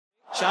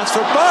Chance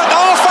for Burke.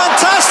 Oh,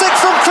 fantastic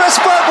from Chris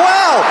Burke.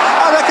 Well,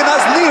 I reckon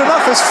that's near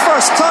enough his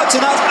first touch,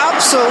 and that's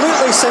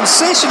absolutely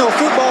sensational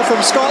football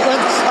from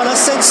Scotland and a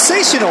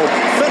sensational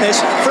finish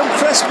from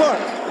Chris Burke.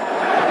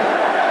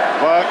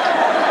 Burke.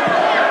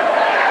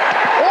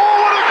 Oh,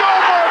 what a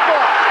goal by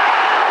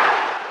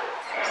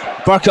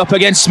Burke! Burke up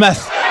against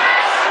Smith.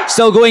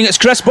 Still going, it's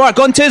Chris Burke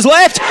on to his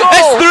left. Goal.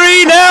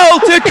 It's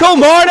 3-0 to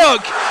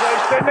Kilmarnock.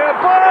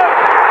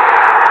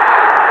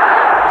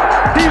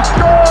 He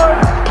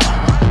scored!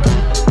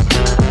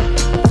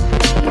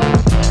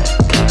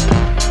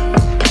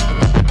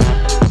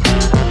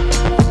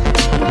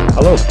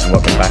 Hello and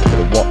welcome back to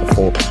the What the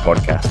Folk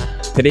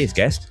podcast. Today's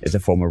guest is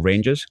a former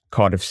Rangers,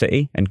 Cardiff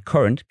City and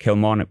current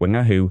Kilmarnock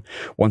winger who,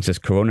 once this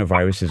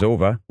coronavirus is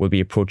over, will be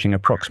approaching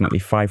approximately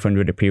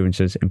 500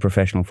 appearances in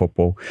professional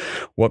football.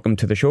 Welcome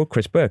to the show,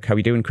 Chris Burke. How are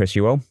you doing, Chris?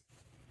 You well?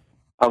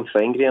 I'm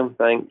fine, Graham.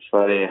 Thanks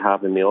for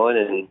having me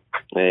on,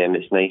 and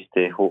it's nice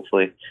to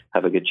hopefully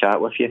have a good chat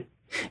with you.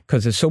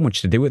 Because there's so much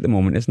to do at the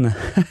moment, isn't there?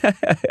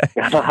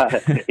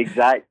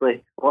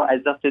 Exactly. What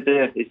is there to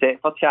do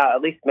except for chat?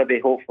 At least maybe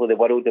hopefully the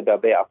world will be a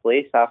better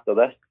place after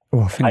this.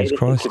 Oh, fingers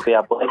crossed. It could be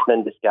a blessing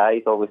in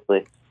disguise,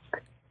 obviously.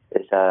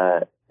 It's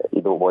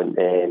you don't want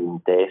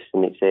deaths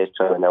and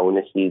etc. and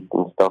illnesses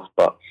and stuff,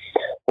 but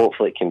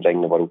hopefully it can bring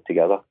the world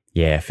together.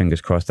 Yeah,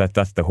 fingers crossed.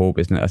 That's the hope,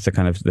 isn't it? That's the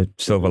kind of the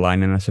silver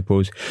lining, I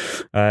suppose.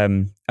 I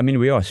mean,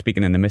 we are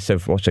speaking in the midst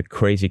of what's a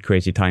crazy,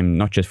 crazy time,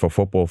 not just for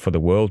football, for the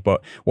world,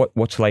 but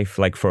what's life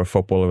like for a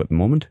footballer at the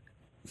moment?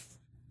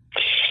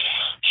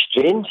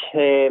 Strange.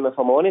 If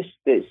I'm honest,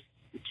 it's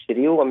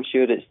surreal. I'm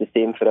sure it's the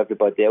same for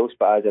everybody else,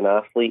 but as an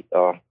athlete,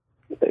 or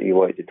you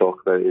wanted to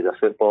talk about as a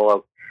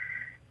footballer,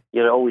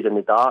 you're always in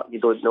the dark. You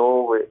don't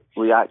know.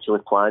 We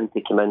actually planned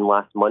to come in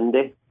last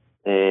Monday.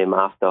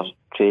 After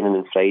training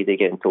on Friday,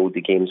 getting told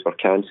the games were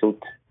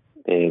cancelled,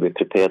 we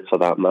prepared for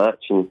that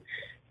match, and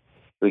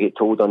we get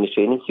told on the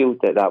training field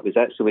that was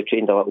it. So we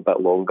trained a little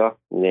bit longer,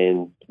 and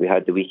then we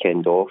had the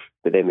weekend off.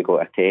 But then we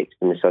got a text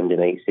on the Sunday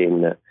night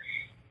saying that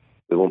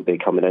we won't be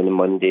coming in on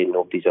Monday.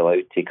 Nobody's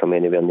allowed to come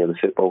anywhere near the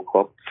football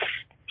club.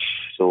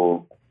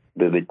 So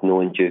we would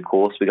know in due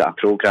course. We got a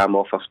programme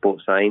off our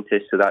sports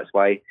scientist, so that's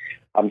why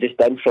I'm just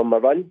in from my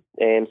run.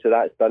 So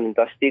that's done and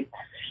dusted.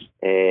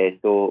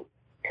 So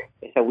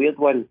it's a weird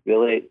one,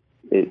 really.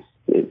 It's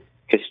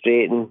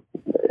frustrating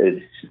as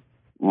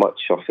much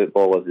for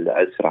footballers as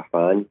it is for a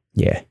fan.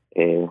 Yeah.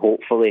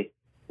 Hopefully,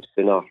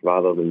 sooner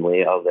rather than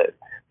later, that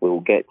we'll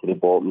get to the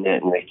bottom of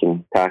it and we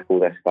can tackle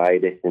this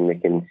virus and we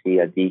can see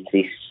a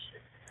decrease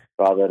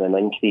rather than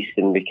an increase,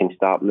 and we can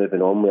start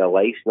moving on with our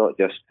lives, not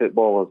just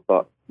footballers,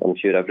 but I'm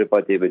sure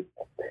everybody would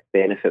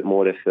benefit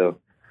more if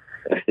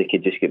they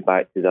could just get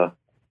back to their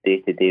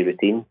day-to-day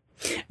routine.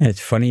 And it's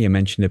funny you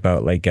mentioned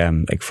about like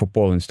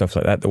football and stuff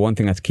like that. The one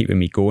thing that's keeping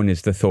me going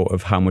is the thought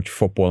of how much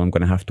football I'm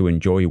going to have to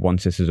enjoy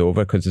once this is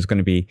over, because there's going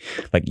to be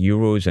like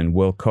Euros and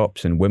World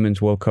Cups and Women's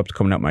World Cups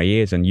coming up my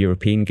ears and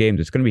European games.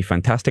 It's going to be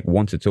fantastic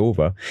once it's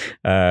over.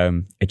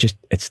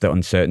 It's the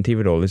uncertainty of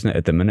it all, isn't it?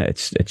 At the minute,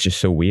 it's just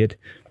so weird.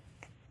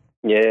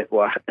 Yeah,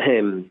 well,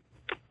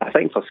 I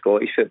think for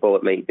Scottish football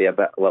it might be a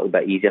little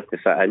bit easier to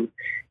fit in,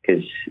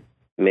 because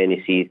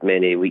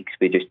many weeks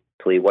we just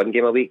play one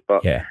game a week,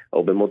 but yeah,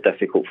 it'll be more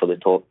difficult for the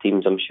top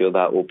teams. I'm sure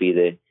that will be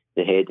the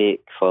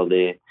headache for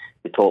the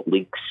top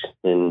leagues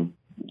and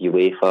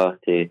UEFA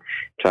to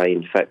try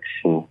and fix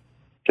and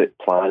put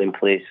a plan in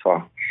place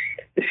for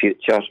the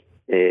future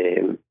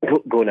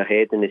going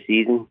ahead in the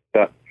season.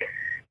 But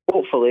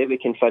hopefully we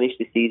can finish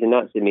the season.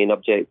 That's the main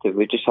objective.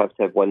 We just have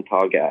to have one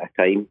target at a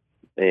time.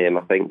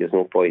 I think there's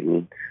no point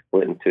in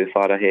looking too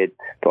far ahead,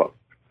 but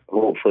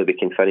hopefully we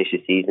can finish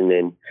the season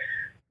and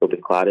there'll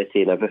be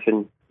clarity and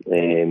everything.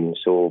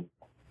 So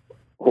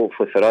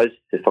hopefully for us,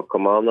 for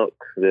Kilmarnock,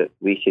 that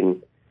we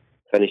can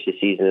finish the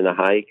season in a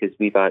high, because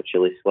we've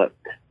actually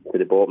slipped to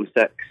the bottom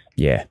six.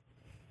 Yeah.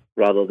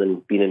 Rather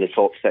than being in the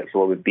top six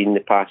where we've been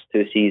the past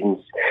two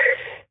seasons.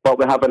 But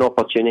we have an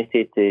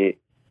opportunity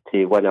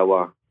to win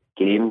our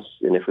games,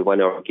 and if we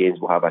win our games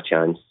we'll have a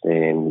chance.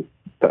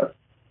 But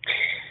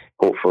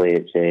hopefully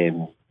it's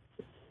in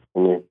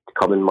the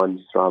coming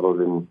months rather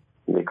than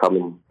the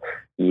coming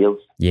years.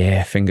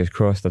 Yeah, fingers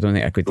crossed. I don't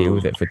think I could deal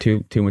with it for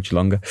too much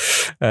longer.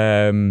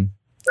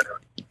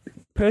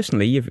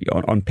 Personally, you've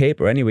on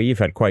paper anyway, you've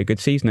had quite a good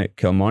season at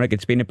Kilmarnock.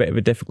 It's been a bit of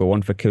a difficult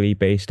one for Killie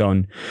based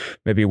on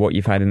maybe what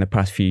you've had in the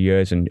past few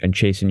years and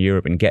chasing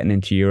Europe and getting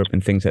into Europe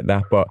and things like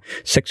that. But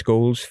 6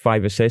 goals,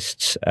 5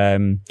 assists.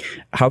 How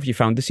have you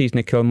found the season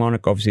at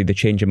Kilmarnock? Obviously, the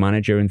change of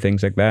manager and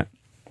things like that.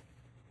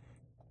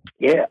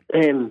 Yeah,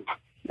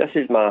 this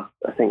is my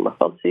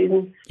third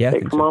season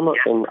at Kilmarnock,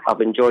 and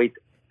I've enjoyed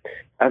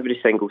every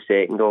single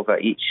second of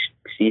it. Each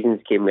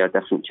season's came with a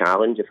different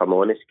challenge, if I'm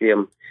honest,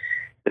 Graham.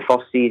 The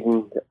first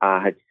season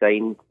I had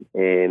signed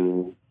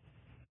and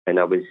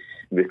I was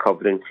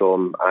recovering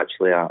from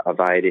actually a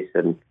virus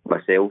and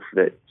myself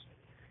that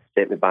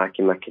set me back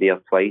in my career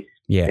twice.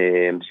 Yeah.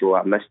 So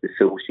I missed the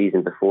full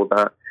season before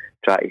that,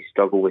 tried to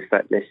struggle with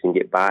fitness and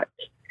get back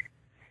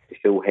to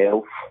full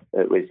health.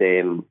 It was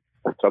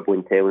a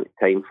troubling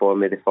time for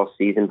me the first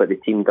season, but the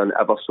team done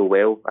ever so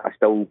well. I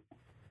still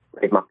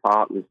played my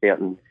part in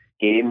certain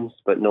games,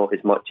 but not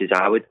as much as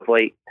I would have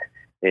liked.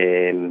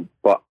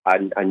 But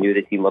I knew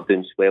the team were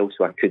doing well,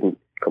 so I couldn't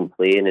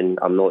complain, and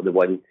I'm not the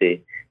one to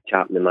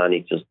chat the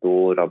manager's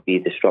door or be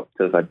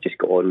disruptive. I just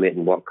got on with it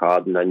and work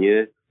hard, and I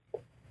knew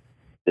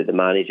that the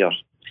manager,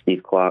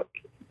 Steve Clarke,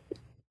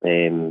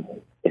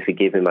 if he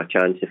gave him a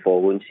chance the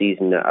following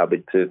season, that I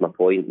would prove my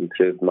point and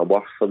prove my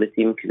worth for the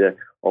team, because I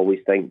always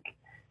think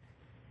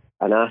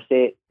an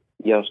asset,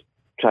 you're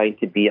trying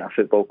to be at a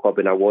football club,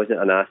 and I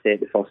wasn't an asset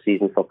the first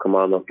season for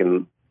Kilmarnock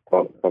and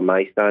for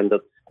my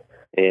standards.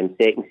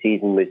 Second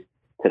season was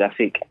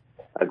terrific.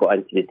 I got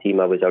into the team,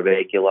 I was a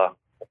regular,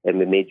 and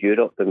we made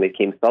Europe and we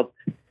came third.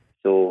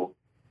 So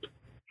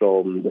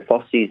from the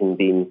first season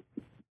being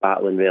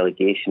battling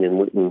relegation and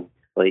looking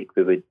like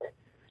we would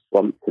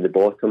slump to the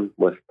bottom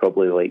with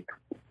probably like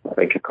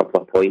a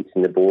couple of points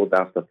in the board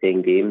after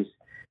 10 games,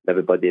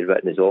 everybody had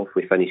written us off,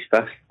 we finished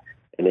 5th,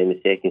 and then the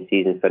second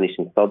season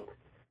finishing 3rd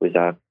was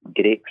a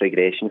great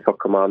progression for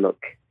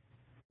Kilmarnock.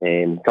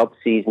 Third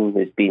season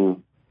has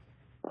been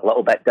a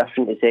little bit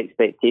different as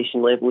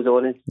expectation levels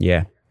on us.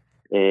 Yeah.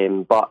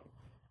 But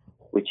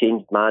we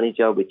changed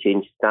manager, we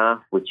changed staff,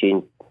 we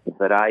changed the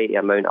variety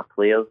amount of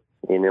players,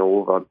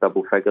 over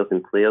double figures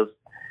in players,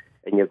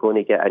 and you're going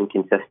to get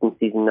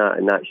inconsistencies in that,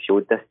 and that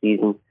showed this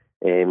season.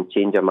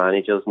 Change of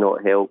managers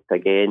not helped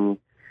again,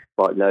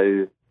 but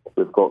now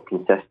we've got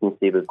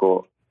consistency, we've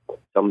got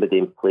somebody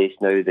in place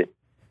now that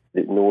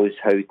knows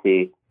how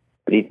to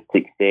breed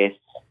success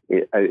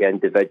out of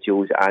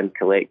individuals and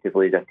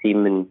collectively as a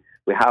team, and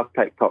we have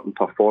picked up in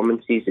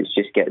performances. It's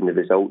just getting the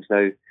results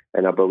now,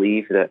 and I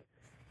believe that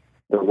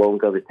the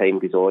longer the time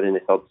goes on in the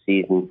third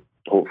season,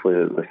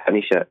 hopefully we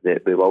finish it,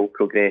 that we will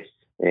progress.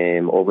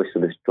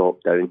 Obviously we've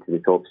dropped down to the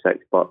top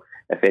 6, but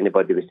if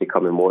anybody was to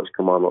come and watch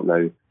Kilmarnock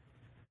now,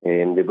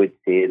 they would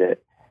say that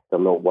they're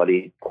not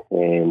worried,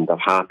 they're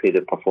happy.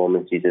 The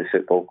performances of the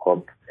football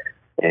club,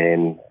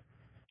 ins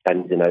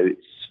and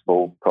outs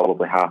will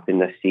probably happen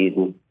this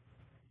season.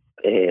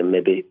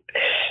 Maybe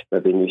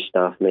new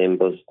staff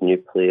members, new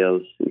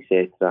players,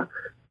 etc.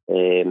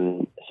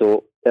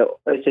 So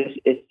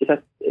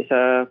it's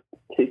a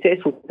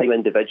successful time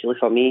individually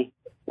for me,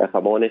 if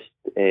I'm honest.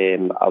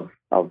 I've,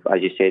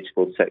 as you said,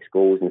 scored 6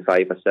 goals and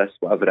 5 assists,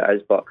 whatever it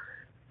is. But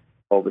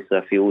obviously,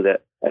 I feel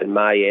that in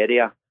my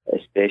area,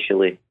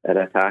 especially an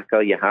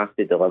attacker, you have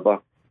to deliver.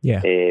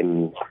 Yeah.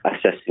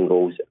 Assists and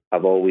goals.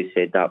 I've always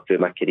said that through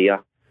my career.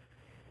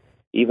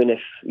 Even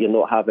if you're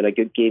not having a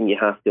good game, you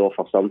have to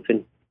offer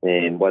something.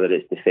 Whether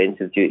it's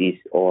defensive duties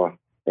or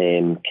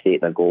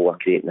creating a goal or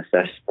creating an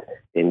assist.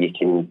 You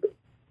can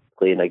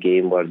play in a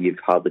game where you've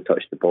hardly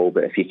touched the ball,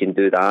 but if you can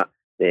do that,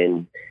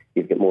 then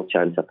you've got more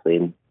chance of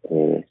playing.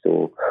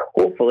 So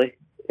hopefully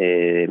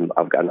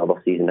I've got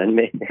another season in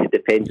me. It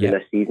depends when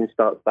this season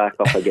starts back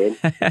up again.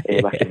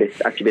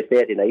 I could be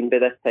 39 by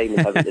this time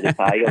and have to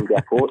retire and be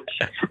a coach.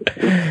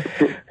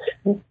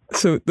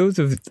 So those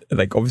of,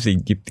 like,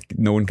 obviously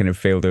no one can have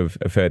failed to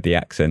have heard the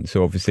accent.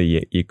 So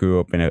obviously you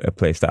grew up in a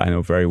place that I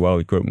know very well.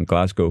 You grew up in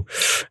Glasgow.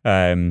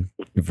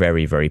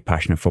 Very, very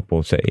passionate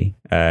football city,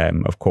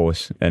 of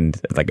course, and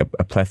like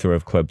a plethora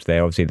of clubs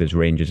there. Obviously there's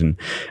Rangers and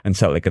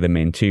Celtic are the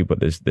main two, but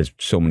there's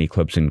so many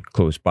clubs in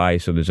close by.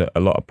 So there's a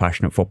lot of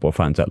passionate football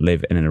fans that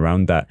live in and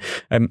around that.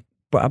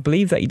 But I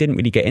believe that you didn't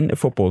really get into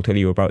football till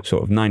you were about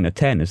sort of 9 or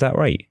 10. Is that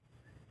right?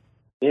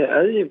 Yeah,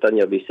 I think you've done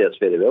your research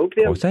very well,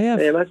 Graham. Of course I have.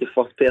 That's the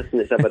first person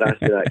that's ever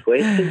asked me that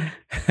question.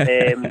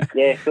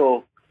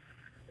 So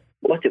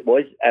what it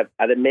was,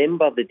 I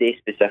remember the day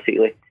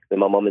specifically with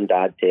my mum and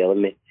dad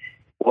telling me,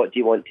 what do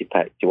you want to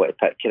pick? Do you want to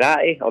pick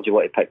karate or do you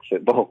want to pick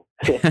football?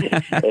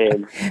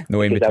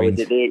 No in between.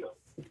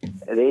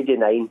 At the age of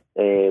 9,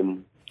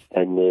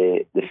 and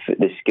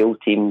the school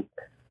team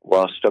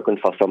were struggling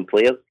for some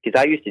players, because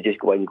I used to just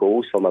go in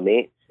goals for my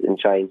mates and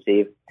try and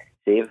save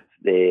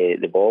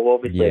the ball,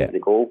 obviously, the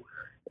goal.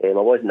 I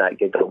wasn't that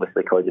good,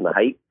 obviously, because of my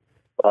height.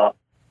 But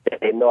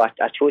no, I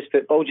chose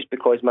football just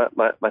because my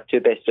 2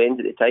 best friends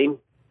at the time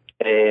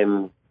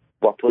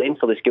were playing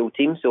for the school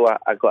team, so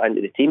I got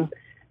into the team.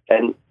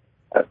 And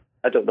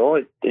I don't know,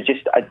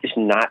 I just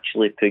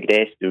naturally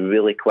progressed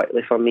really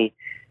quickly for me.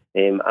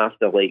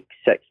 After like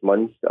 6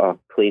 months of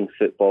playing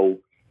football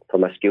for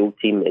my school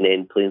team and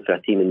then playing for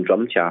a team in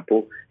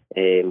Drumchapel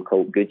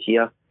called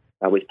Goodyear,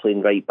 I was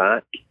playing right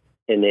back.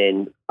 And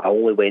then I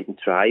only went in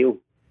trial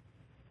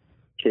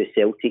to the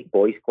Celtic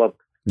Boys Club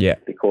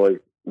because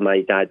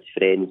my dad's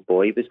friend's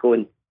boy was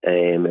going,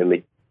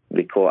 and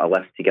we caught a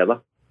lift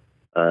together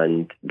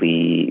and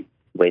we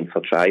went for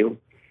trial.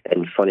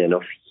 And funny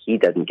enough, he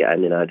didn't get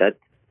in and I did.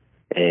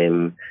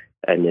 And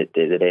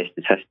the rest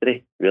is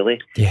history, really.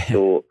 Yeah.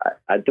 So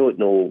I don't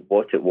know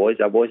what it was.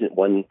 I wasn't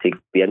one to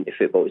be into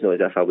football. It's not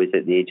as if I was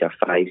at the age of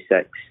 5,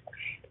 6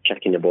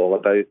 kicking the ball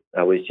about.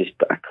 I was just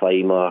a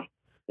climber,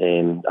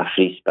 a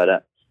free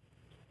spirit,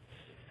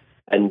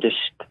 and just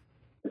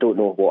don't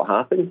know what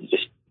happened.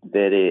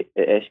 It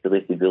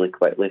escalated really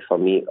quickly for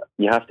me.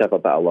 You have to have a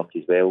bit of luck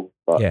as well,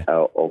 but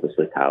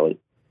obviously talent.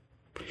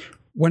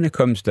 When it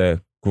comes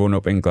to growing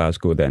up in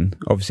Glasgow, then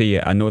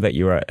obviously I know that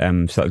you were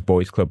at Celtic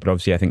Boys Club, but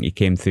obviously I think you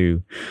came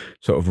through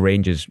sort of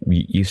Rangers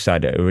youth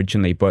side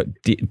originally. But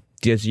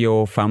does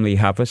your family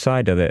have a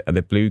side? Are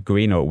they blue,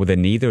 green, or were they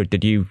neither?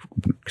 Did you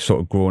sort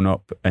of growing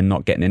up and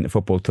not getting into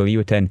football till you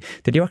were 10?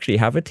 Did you actually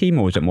have a team,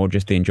 or was it more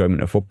just the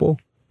enjoyment of football?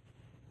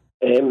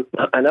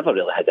 I never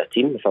really had a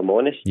team, if I'm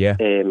honest. Yeah.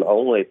 I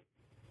only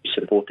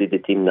supported the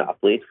team that I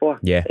played for.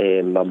 Yeah.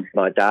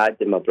 My dad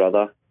and my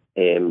brother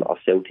are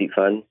Celtic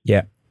fans.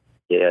 Yeah.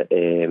 Yeah.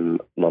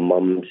 My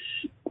mum's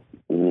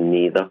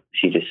neither.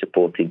 She just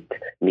supported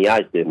me,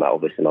 as do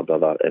obviously my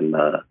brother and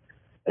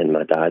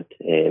my dad.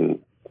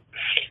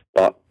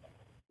 But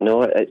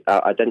no,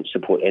 I didn't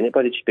support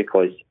anybody just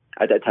because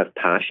I did have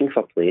passion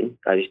for playing.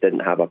 I just didn't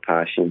have a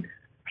passion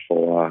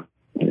for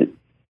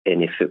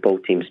any football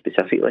team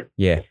specifically.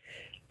 Yeah.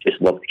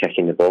 Just loved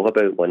kicking the ball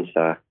about once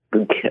I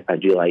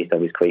realised I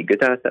was quite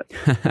good at it.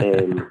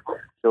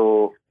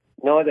 So,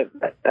 no,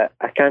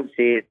 I can't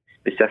say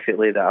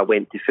specifically that I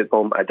went to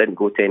football. I didn't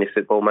go to any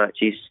football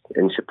matches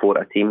and support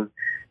a team.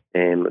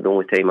 The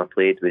only time I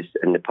played was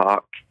in the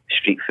park,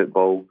 street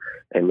football,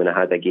 and when I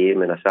had a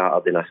game on a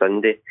Saturday and a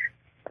Sunday.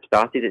 I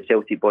started at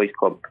Celtic Boys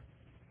Club,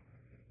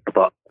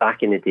 but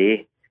back in the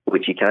day,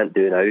 which you can't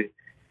do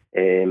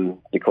now,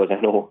 because I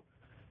know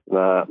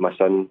my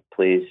son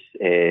plays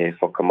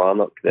for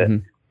Kilmarnock,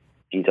 that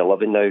he's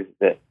 11 now,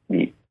 that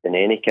in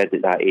any kid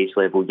at that age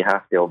level, you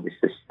have to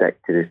obviously stick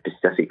to the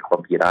specific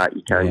club you're at.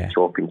 You can't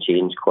chop and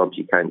change clubs.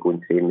 You can't go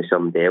and train with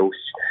somebody else.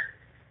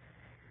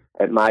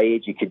 At my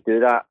age, you could do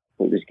that.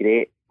 It was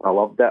great. I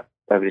loved it.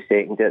 Every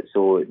second of it.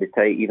 So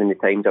even the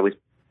times I was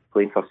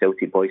playing for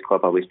Celtic Boys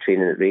Club, I was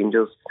training at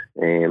Rangers.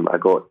 I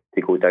got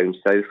to go down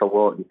south a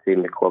lot and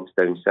train with clubs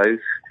down south.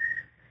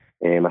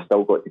 I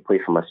still got to play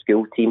for my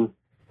school team.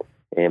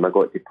 I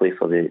got to play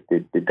for the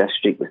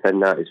district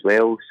within that as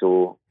well.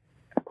 So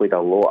I played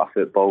a lot of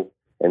football,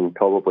 and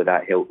probably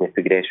that helped me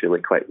progress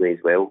really quickly as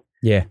well.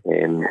 Yeah.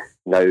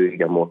 Now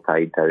you're more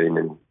tied down,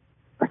 and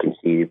I can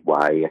see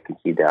why. I can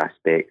see the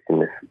aspects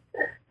and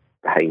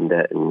behind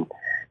it, and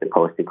the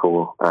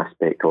political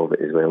aspect of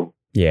it as well.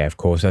 Yeah, of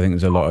course. I think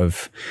there's a lot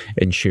of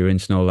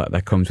insurance and all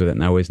that comes with it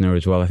now, isn't there,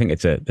 as well? I think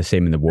it's the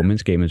same in the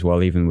women's game as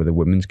well. Even with the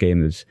women's game,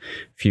 there's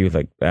few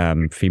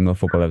female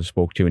football I've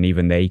spoke to, and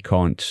even they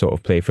can't sort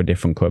of play for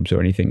different clubs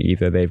or anything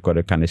either. They've got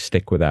to kind of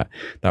stick with that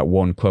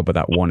one club or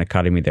that one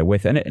academy they're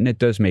with. And it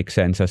does make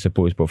sense, I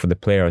suppose. But for the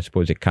player, I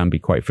suppose it can be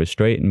quite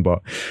frustrating.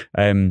 But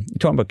talking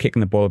about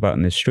kicking the ball about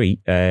in the street,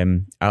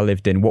 I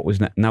lived in what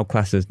was now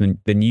classed as the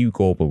new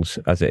Gorbals,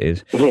 as it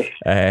is.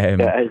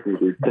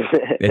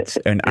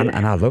 And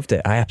I loved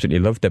it. I absolutely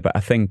loved it. But I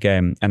think,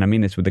 and I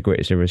mean this with the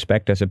greatest of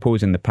respect, I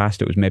suppose in the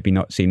past it was maybe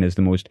not seen as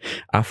the most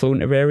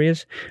affluent of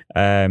areas.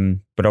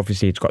 But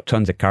obviously it's got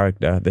tons of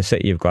character. The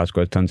city of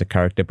Glasgow has tons of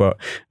character. But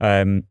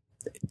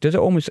does it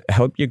almost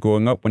help you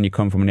growing up when you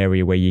come from an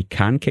area where you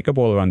can kick a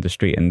ball around the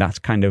street and that's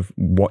kind of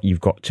what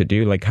you've got to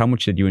do? Like, how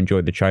much did you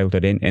enjoy the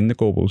childhood in the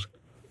Gorbals?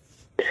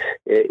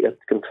 Yeah, you're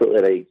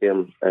completely right,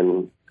 Jim.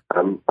 And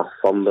I'm a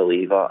firm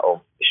believer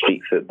of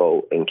street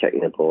football and kicking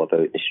the ball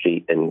about the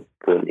street and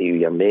going to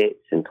your mates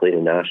and playing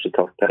in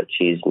AstroTurf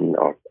pitches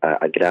or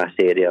a grass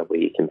area where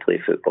you can play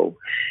football.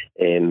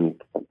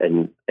 And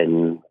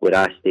where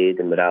I stayed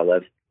and where I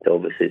lived,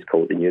 obviously it's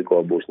called the New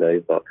Gorbals now,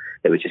 but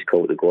it was just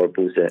called the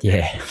Gorbals.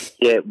 Yeah,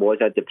 it was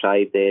a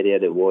deprived area.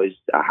 It was.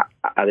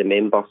 I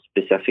remember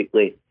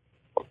specifically,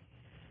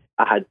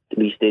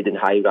 we stayed in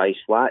high-rise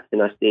flats,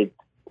 and I stayed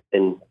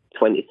in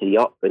 23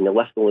 up, and the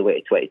lift only went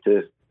to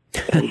 22.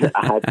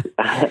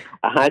 I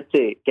had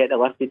to get the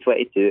lift to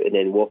 22 and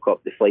then walk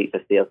up the flights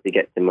of stairs to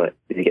get to my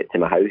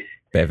house.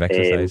 Bit of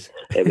exercise.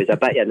 It was a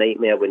bit of a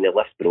nightmare when the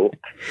lift broke.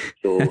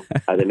 So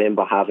I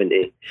remember having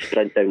to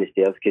sprint down the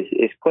stairs because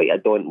it's quite a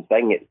daunting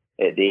thing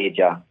at the age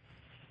of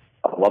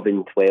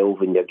 11, 12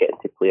 when you're getting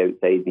to play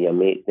outside with your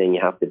mates. Then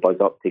you have to buzz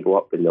up to go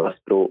up when the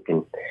lift broke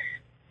and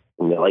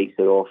the lights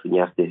are off and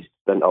you have to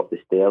sprint up the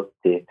stairs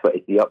to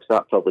 23 up. So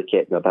that probably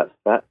kept me a bit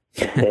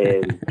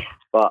fit.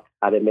 But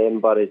I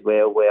remember as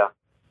well where I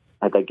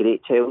had a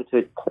great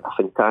childhood, a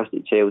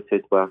fantastic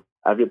childhood where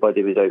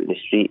everybody was out in the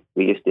street.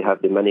 We used to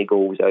have the mini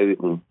goals out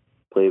and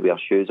play with our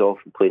shoes off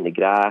and play in the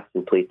grass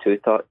and play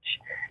two-touch.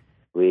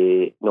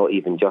 Not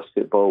even just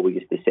football, we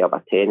used to set up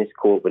a tennis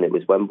court when it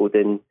was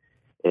Wimbledon.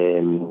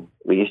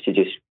 We used to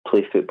just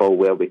play football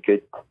where we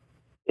could.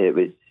 It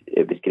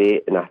was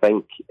great, and I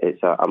think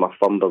I'm a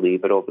firm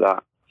believer of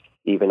that.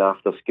 Even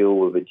after school,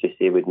 we would just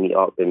say we'd meet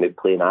up and we'd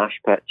play in ash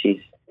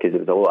pitches, because there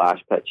was a lot of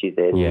ash pitches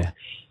then. Yeah.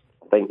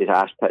 I think the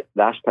ash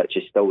pitch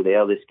is still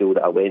there, the school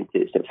that I went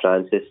to at St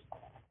Francis,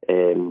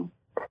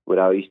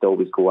 where I used to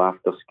always go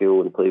after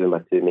school and play with my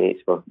two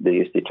mates. They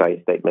used to try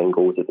and stick me in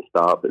goals at the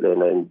start, but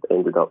then I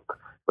ended up,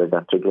 as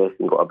I progressed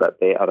and got a bit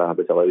better, I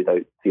was allowed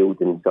outfield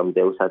and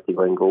somebody else had to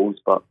win goals.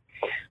 But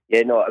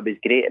yeah, no, it was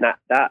great. And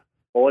that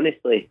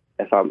honestly,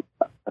 if I'm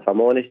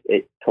honest,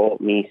 it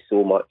taught me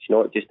so much,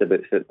 not just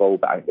about football,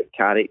 but about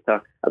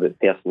character, about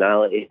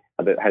personality,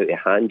 about how to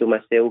handle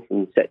myself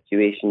in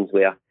situations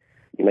where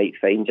you might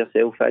find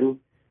yourself in.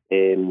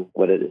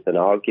 whether it's an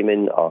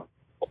argument or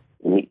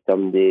you meet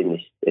somebody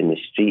in the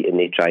street and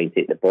they try and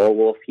take the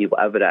ball off you,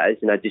 whatever it is,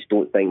 and I just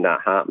don't think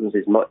that happens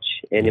as much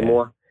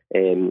anymore.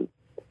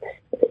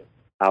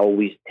 I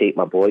always take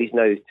my boys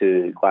now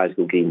to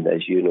Glasgow Green,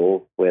 as you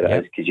know, where it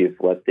is, because you've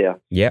lived there.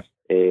 Yep.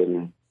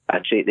 I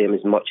treat them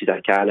as much as I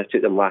can. I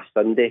took them last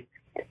Sunday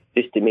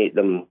just to make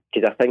them,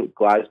 because I think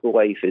Glasgow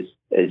life is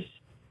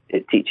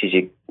it teaches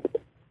you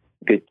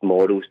good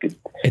morals, good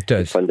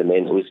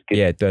fundamentals, good,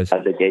 it does.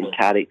 as again,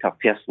 character,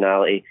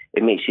 personality.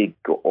 It makes you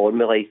go on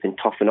with life and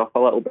toughen up a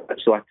little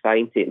bit. So I try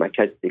and take my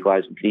kids to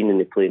Glasgow Green and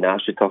they play an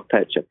AstroTurf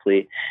pitch. I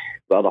play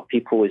with other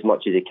people as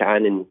much as I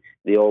can, and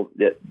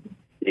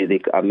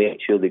I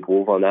make sure they go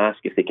over and ask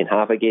if they can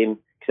have a game,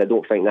 because I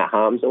don't think that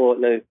happens a lot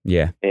now.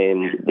 Yeah.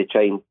 They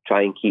try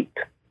and keep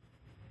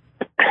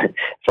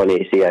funny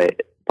to say,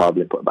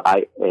 pardon me, but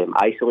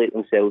isolate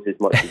themselves as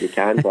much as they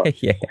can. But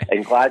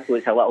in Glasgow,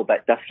 it's a little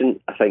bit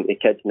different. I think the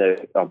kids now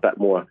are a bit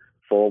more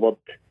forward,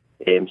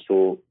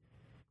 so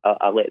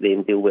I let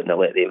them deal with it and I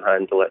let them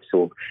handle it.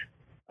 So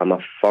I'm a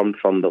firm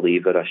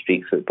believer of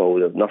street football.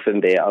 There's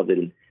nothing better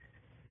than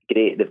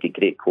great. They've got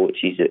great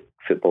coaches at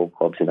football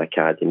clubs and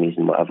academies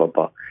and whatever,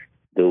 but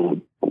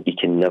you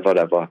can never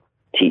ever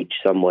teach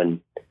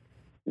someone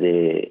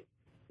the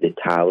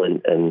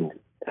talent and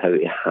how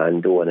to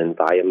handle an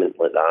environment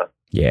like that.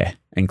 Yeah,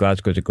 and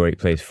Glasgow's a great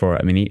place for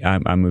it. I mean,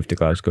 I moved to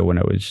Glasgow when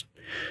I was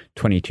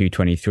 22,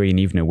 23, and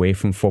even away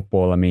from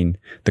football, I mean,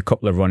 the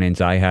couple of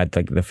run-ins I had,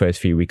 like the first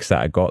few weeks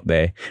that I got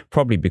there,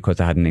 probably because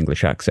I had an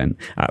English accent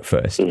at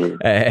first, like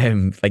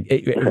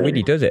it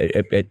really does.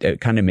 It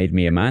kind of made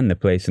me a man, the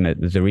place, and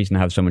there's a reason I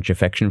have so much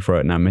affection for it,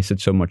 and I miss it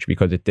so much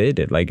because it did.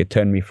 It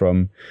turned me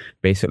from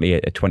basically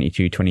a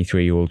 22,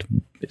 23-year-old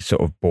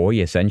sort of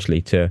boy,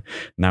 essentially, to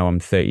now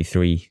I'm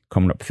 33,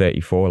 coming up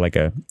 34, like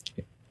a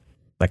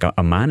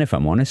man, if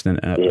I'm honest. And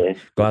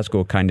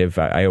Glasgow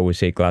I always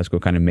say Glasgow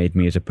kind of made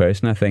me as a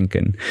person, I think.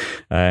 And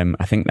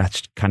I think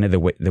that's kind of the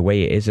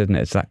way it is, isn't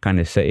it? It's that kind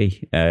of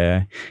city.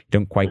 You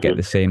don't quite get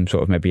the same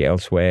sort of maybe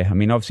elsewhere. I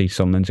mean, obviously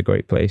Sunderland's a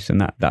great place, and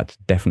that's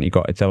definitely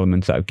got its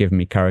elements that have given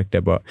me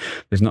character, but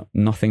there's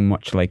nothing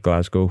much like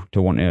Glasgow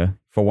for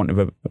want of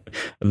a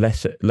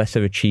less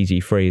of a cheesy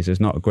phrase.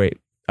 There's not a great,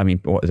 I mean,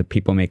 what is it?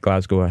 People make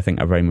Glasgow. I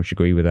think I very much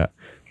agree with that.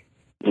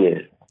 Yeah.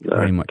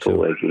 Very much so. I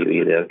totally agree with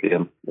you there,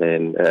 Graham.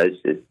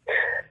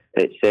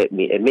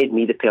 It made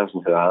me the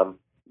person who I am,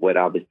 where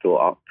I was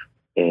brought up,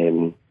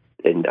 and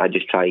I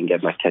just try and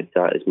give my kids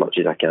that as much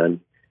as I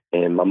can.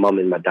 My mum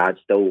and my dad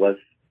still live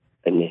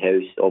in the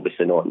house,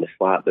 obviously not in the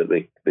flat, but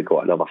we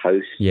got another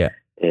house. Yeah.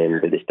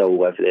 But they still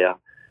live there,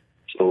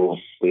 so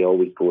we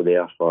always go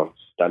there for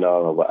dinner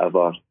or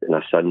whatever on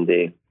a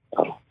Sunday,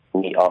 or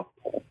meet up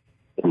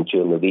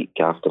during the week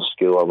after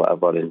school or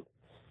whatever, and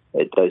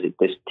it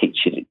just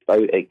teaches out,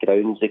 it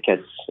grounds the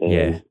kids,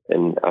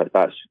 and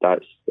that's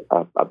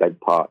a big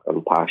part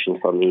and passion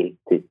for me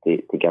to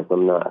give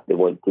them that. If they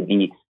want to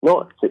be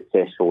not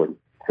successful in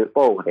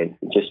football or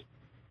anything, just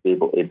be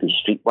able to be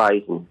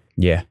streetwise and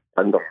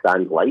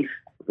understand life,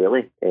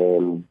 really.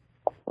 I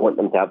want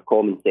them to have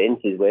common sense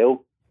as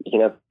well. You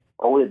can have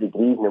all the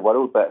degrees in the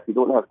world, but if you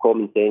don't have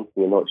common sense and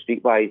you're not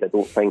streetwise, I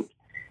don't think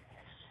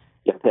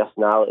your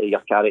personality, your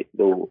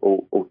character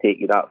will take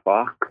you that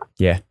far.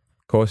 Yeah.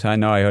 Of course, I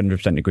know. I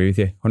 100% agree with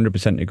you.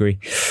 100% agree.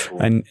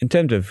 And in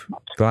terms of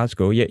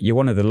Glasgow, you're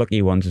one of the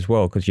lucky ones as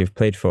well, because you've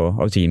played for,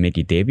 obviously you made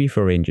your debut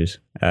for Rangers.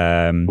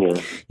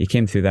 You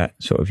came through that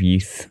sort of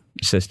youth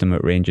system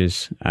at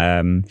Rangers.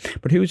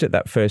 But who was it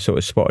that first sort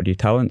of spotted your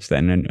talents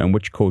then? And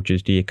which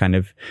coaches do you kind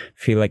of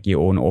feel like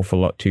you owe an awful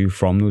lot to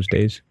from those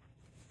days?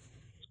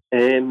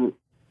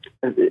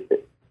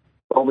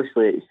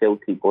 Obviously at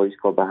Celtic Boys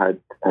Club I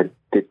had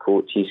good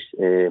coaches.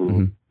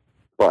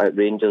 But at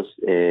Rangers,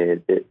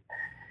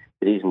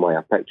 the reason why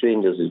I picked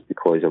Rangers is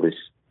because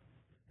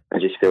I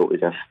just felt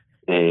as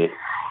if,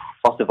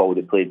 first of all,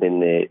 they played in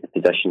the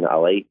position that I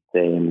liked.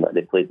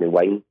 They played in the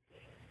wing.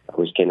 I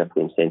was kind of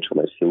playing central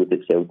midfield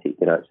at Celtic,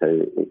 and that's how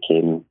it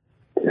came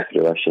to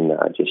fruition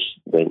that I just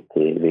went to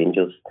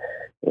Rangers.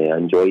 I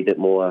enjoyed it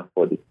more. I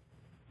thought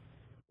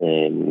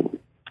the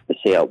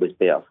setup was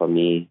better for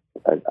me.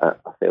 I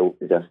felt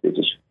as if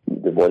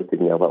they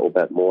wanted me a little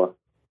bit more.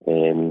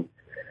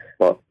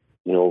 But,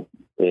 you know,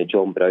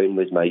 John Brown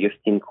was my youth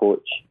team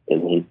coach,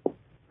 and he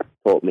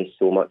taught me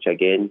so much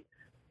again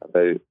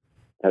about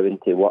having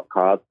to work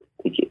hard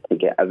to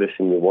get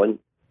everything you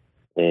want.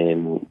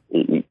 You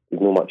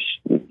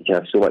can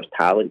have so much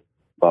talent,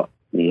 but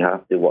you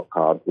have to work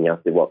hard, and you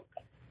have to work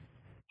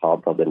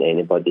harder than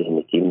anybody in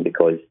the team,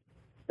 because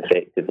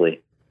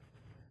effectively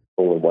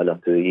only one or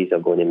two of you are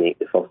going to make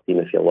the first team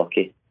if you're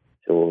lucky.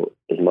 So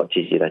as much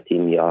as you're a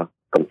team, you are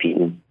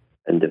competing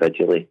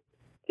individually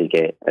to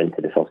get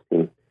into the first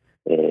team.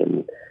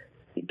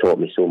 He taught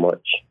me so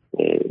much.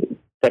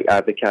 Dick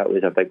Advocat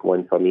was a big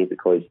one for me,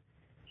 because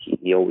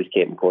he always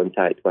kept in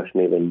contact with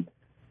me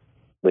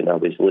when I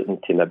was looking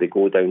to maybe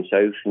go down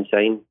south and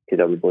sign,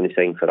 because I was going to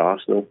sign for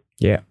Arsenal.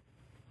 Yeah.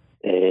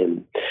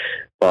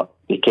 But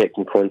he kept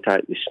in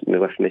contact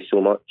with me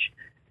so much,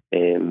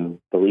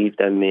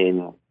 believed in me,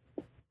 and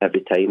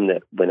every time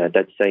that when I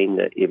did sign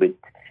that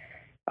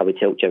I would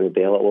help Jimmy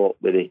Bell a lot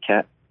with the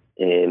kit.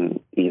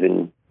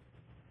 Even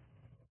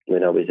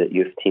when I was at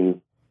youth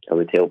team, I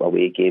would help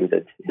away games,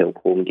 I'd help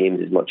home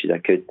games as much as I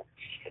could.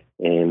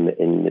 And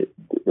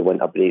the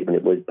winter break when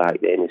it was back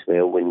then as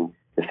well, when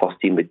the first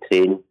team would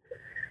train,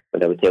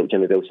 when I would help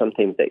Jimmy Bell,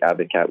 sometimes Dick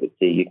Advocaat would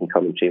say, you can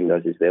come and train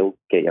with us as well,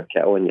 get your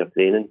kit on, your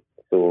training.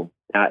 So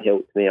that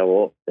helped me a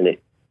lot, and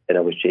I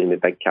was training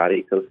with big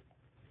characters.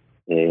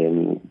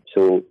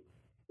 So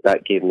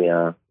that gave me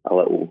a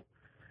little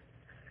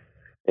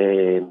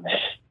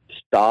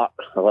start,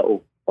 a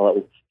little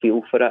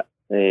feel for it,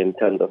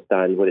 to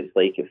understand what it's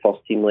like at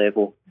first team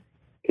level.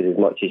 Because as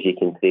much as you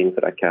can train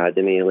for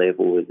academy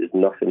level, there's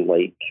nothing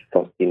like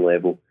first team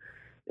level.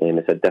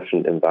 It's a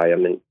different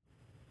environment.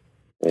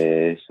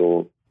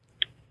 So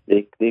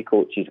the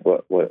coaches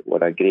were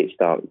a great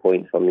starting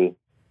point for me.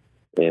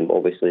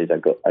 Obviously, as I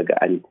got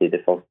into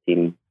the first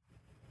team,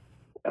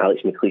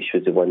 Alex McLeish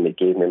was the one that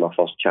gave me my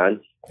first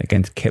chance.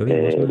 Against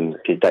Killie, wasn't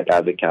it? Because Dick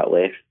Advocaat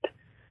left,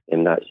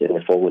 and that's in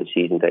the following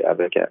season. Dick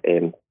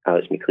Advocaat,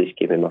 Alex McLeish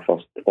gave me my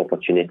first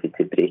opportunity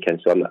to break in,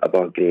 so I'm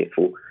ever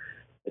grateful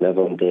and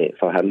ever indebted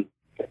for him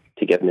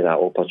to give me that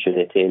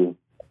opportunity, and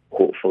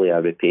hopefully I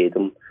repaid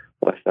him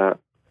with that.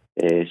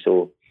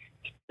 So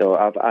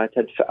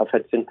I've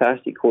had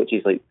fantastic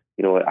coaches, like,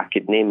 you know, I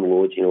could name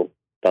loads, you know,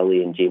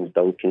 Billy and James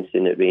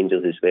Duncanson at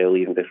Rangers as well,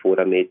 even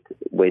before I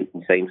went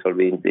and signed for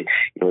Rangers.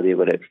 You know, they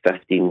were at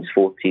 15s,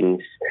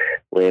 14s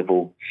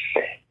level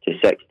to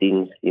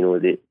 16s. You know,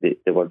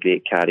 they were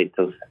great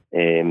characters,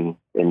 and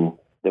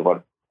they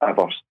were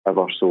ever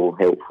so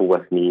helpful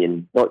with me,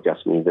 and not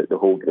just me, but the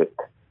whole group.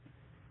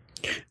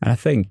 And I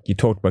think you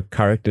talked about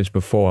characters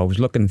before. I was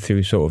looking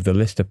through sort of the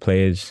list of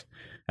players.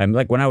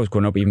 Like when I was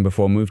growing up, even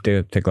before I moved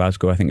to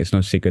Glasgow, I think it's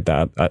no secret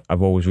that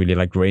I've always really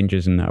liked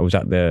Rangers, and I was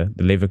at the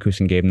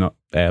Leverkusen game not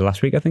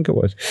last week, I think it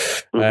was.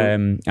 Mm-hmm.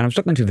 And I was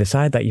looking to the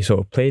side that you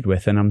sort of played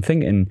with, and I'm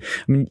thinking,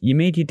 I mean, you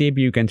made your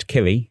debut against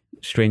Killie,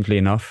 strangely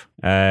enough,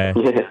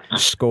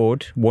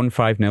 scored, won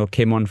 5-0,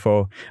 came on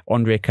for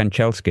Andre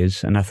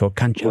Kanchelskis, and I thought,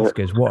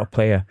 Kanchelskis, what a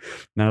player.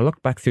 And I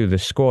looked back through the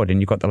squad,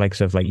 and you got the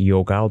likes of like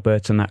Jorg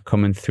Alberts and that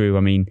coming through. I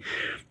mean,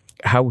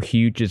 how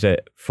huge is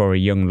it for a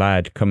young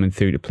lad coming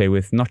through to play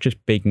with not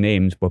just big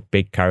names but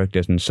big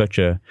characters and such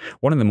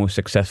one of the most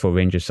successful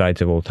Rangers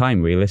sides of all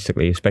time,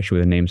 realistically, especially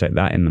with the names like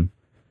that in them?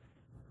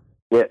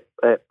 Yeah,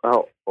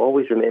 I'll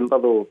always remember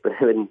though,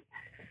 when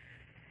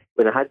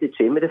I had to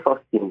train with the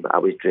first team, I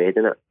was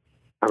dreading it.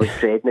 I was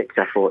dreading it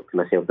because I thought to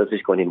myself, they're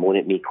just going to moan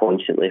at me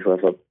constantly,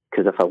 because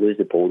if I lose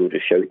the ball, they'll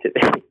just shout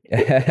at me.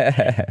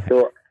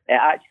 So it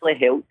actually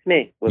helped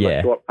me with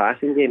my short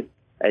passing game.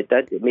 It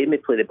did. It made me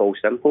play the ball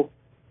simple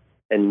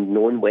and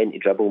knowing when to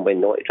dribble and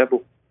when not to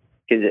dribble.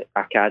 Because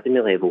at academy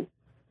level,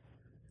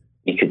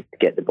 you could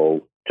get the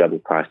ball, dribble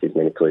past as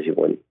many players you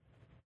want,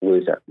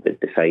 lose it,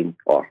 but fine,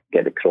 or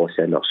get the cross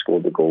in or score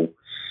the goal.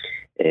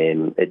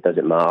 It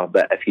doesn't matter.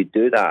 But if you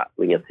do that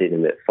when you're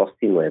training at first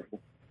team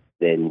level,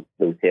 then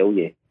they'll tell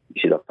you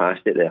should have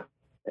passed it there,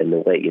 and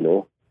they'll let you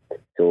know.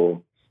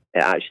 So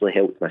it actually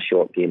helped my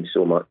short game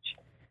so much.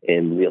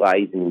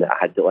 Realising that I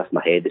had to lift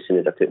my head as soon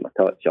as I took my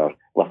touch, or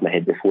lift my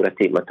head before I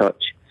take my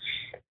touch.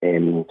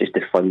 Just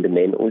the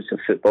fundamentals of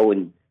football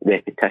and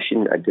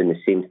repetition, and doing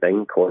the same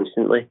thing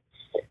constantly,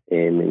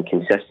 and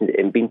consistency,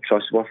 and being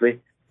trustworthy.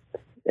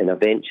 And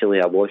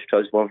eventually I was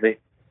trustworthy,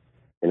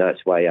 and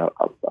that's why I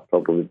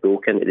probably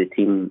broke into the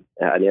team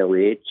at an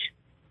early age,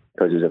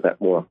 because I was a bit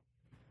more,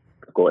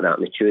 got that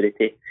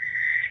maturity.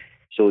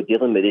 So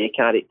dealing with the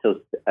characters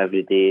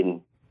every day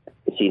and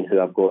seeing who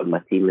I've got in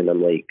my team, and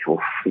I'm like, oh,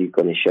 you're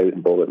going to shout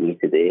and ball at me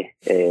today.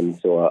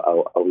 So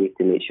I'll need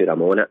to make sure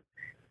I'm on it,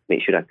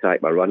 make sure I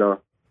track my runner.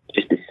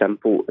 Just the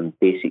simple and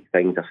basic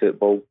things of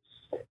football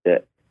that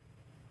at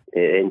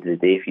the end of the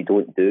day, if you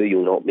don't do,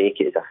 you'll not make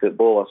it as a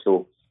footballer.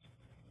 So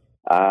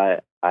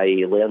I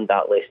learned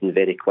that lesson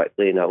very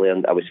quickly, and I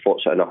was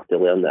fortunate enough to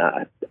learn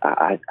that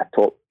a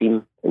top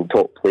team and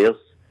top players,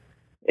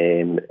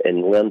 and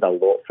learned a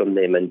lot from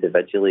them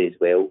individually as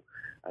well.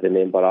 I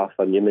remember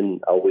Arthur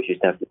Newman, I always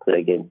used to have to play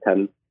against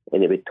him,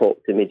 and he would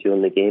talk to me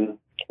during the game.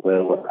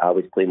 Well, I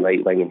was playing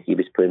right wing and he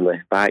was playing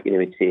left back, and he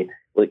would say,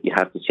 look, you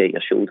have to check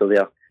your shoulder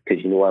there,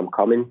 because you know I'm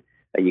coming.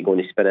 Are you going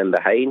to spin in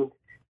behind?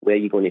 Where are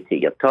you going to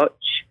take your touch?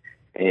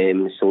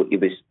 So he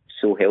was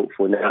so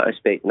helpful in that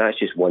aspect, and that's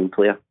just one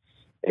player.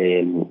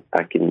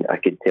 I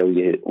could tell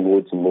you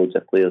loads and loads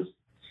of players.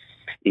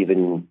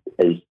 Even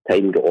as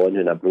time got on,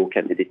 when I broke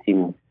into the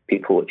team,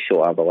 people like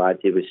Shot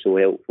Abaladi was so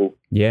helpful.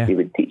 Yeah, he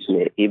would teach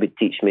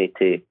me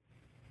to.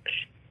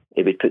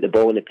 He would put the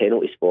ball in the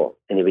penalty spot,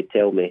 and he would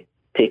tell me,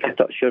 take a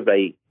touch your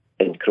right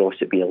and cross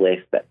it with your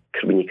left. But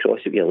when you cross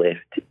it with your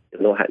left,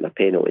 you're not hitting a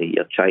penalty,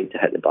 you're trying to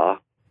hit the bar,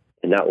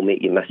 and that will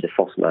make you miss the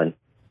first man.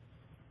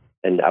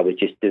 And I would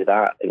just do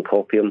that and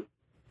copy him.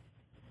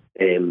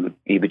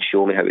 He would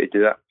show me how to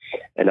do it,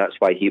 and that's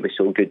why he was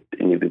so good.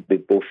 And he would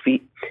with both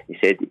feet.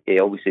 He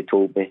obviously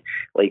told me,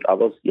 like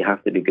others, you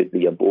have to be good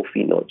with your both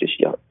feet, not just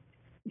your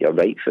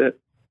right foot,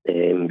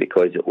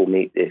 because it will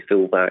make the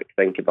fullback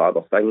think about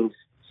other things.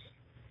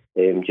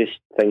 just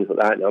things like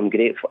that. And I'm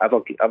grateful,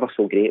 ever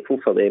so grateful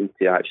for them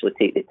to actually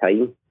take the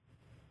time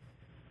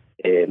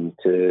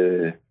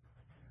to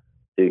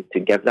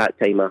give that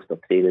time after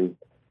training.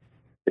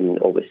 And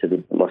obviously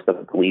they must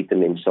have believed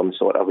in me in some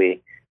sort of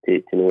way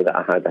to know that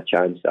I had a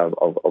chance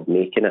of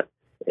making it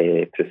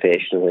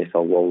professionally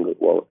for a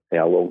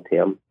long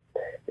term.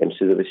 And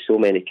so there was so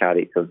many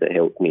characters that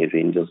helped me at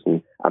Rangers,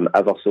 and I'm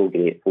ever so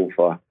grateful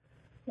for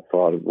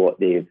what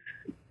they've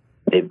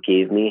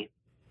gave me,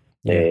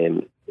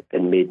 and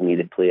made me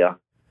the player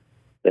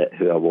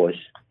who I was.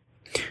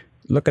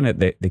 Looking at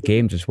the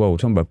games as well, we're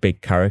talking about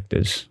big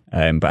characters,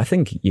 but I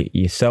think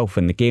yourself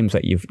and the games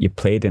that you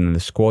played in, and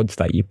the squads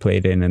that you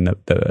played in, and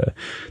the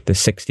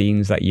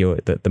 16s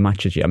that the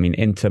matches, I mean,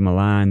 Inter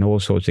Milan, all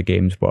sorts of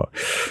games, but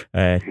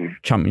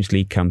Champions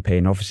League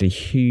campaign, obviously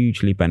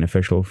hugely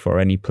beneficial for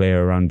any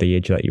player around the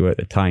age that you were at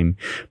the time.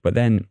 But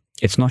then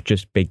it's not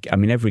just big. I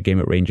mean, every game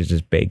at Rangers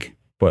is big,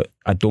 but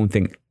I don't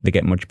think they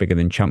get much bigger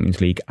than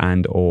Champions League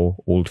and or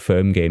Old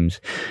Firm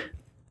games.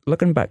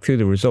 Looking back through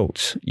the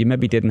results, you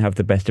maybe didn't have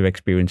the best of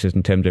experiences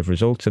in terms of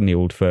results in the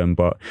Old Firm,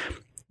 but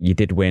you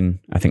did win,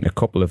 I think, a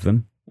couple of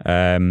them.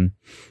 Not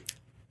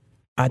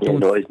as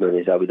many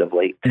as I would have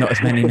liked. Not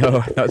as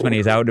many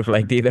as I would have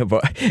liked either.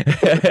 But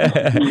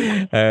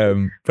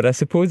but I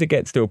suppose it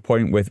gets to a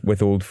point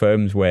with Old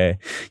Firms where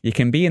you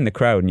can be in the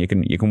crowd and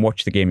you can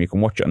watch the game, you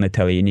can watch it on the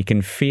telly, and you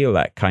can feel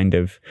that kind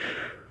of.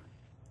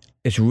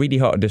 It's really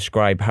hard to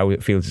describe how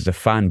it feels as a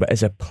fan, but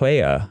as a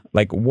player,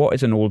 like, what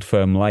is an Old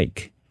Firm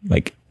like?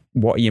 Like,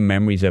 what are your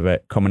memories of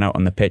it coming out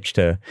on the pitch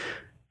to...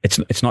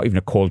 It's not even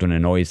a cauldron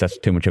of noise. That's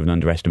too much of an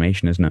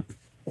underestimation, isn't it?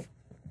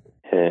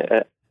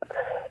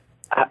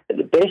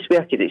 The best way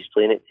I could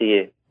explain it to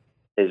you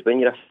is when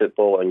you're a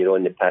footballer and you're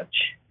on the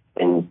pitch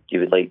and you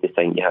would like to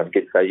think you have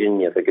good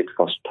vision, you have a good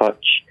first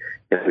touch,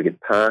 you have a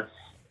good pass,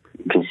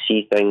 you can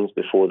see things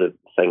before the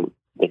thing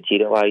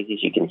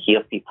materialises, you can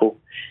hear people.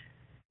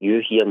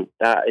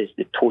 That is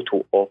the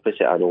total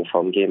opposite of an Old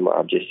Firm game, what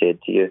I've just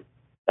said to you.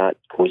 That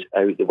goes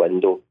out the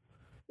window.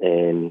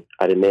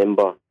 I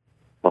remember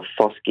my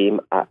first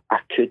game, I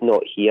could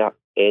not hear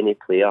any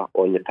player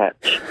on the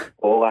pitch.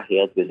 All I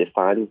heard was the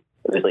fans.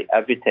 It was like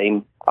every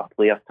time a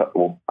player touched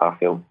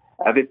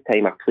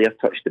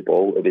the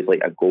ball, it was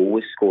like a goal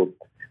was scored.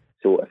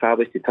 So if I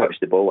was to touch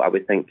the ball, I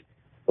would think,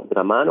 is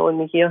there a man on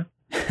me here?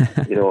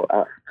 Is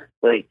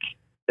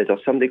there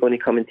somebody going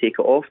to come and take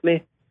it off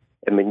me?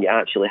 And when you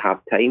actually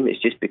have time,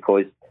 it's just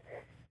because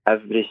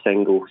every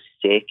single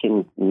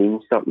second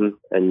means something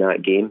in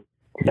that game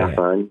to a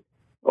fan,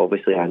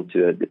 obviously, and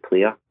to the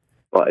player.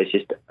 But it's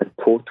just a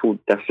total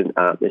different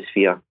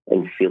atmosphere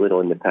and feeling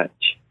on the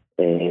pitch.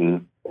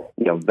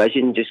 Your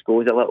vision just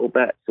goes a little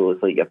bit, so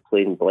it's like you're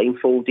playing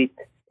blindfolded,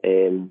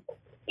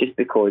 just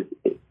because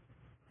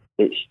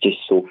it's just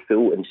so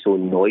full and so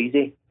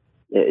noisy.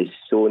 It is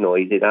so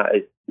noisy. That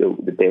is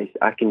the best.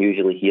 I can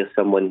usually hear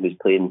someone who's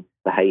playing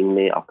behind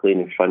me or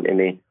playing in front of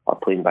me or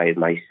playing by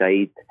my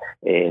side.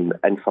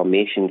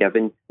 Information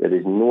given. There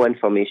is no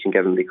information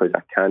given because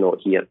I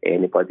cannot hear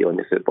anybody on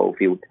the football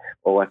field.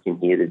 All I can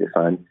hear is the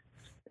fans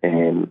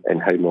and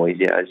how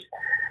noisy it is.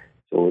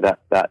 So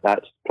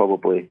that's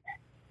probably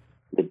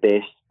the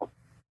best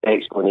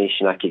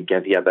explanation I could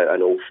give you about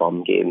an Old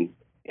Firm game.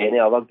 Any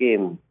other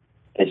game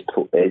is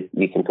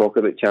you can talk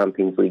about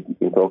Champions League, you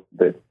can talk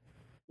about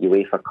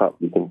UEFA Cup,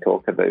 you can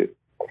talk about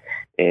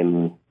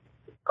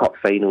cup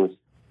finals,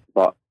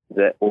 but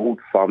the Old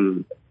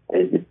Firm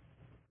is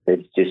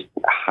just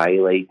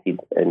highlighted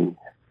in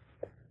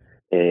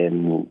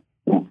 10%,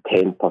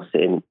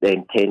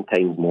 then 10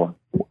 times more.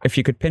 If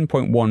you could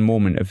pinpoint one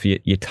moment of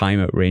your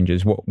time at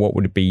Rangers, what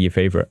would it be your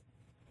favourite?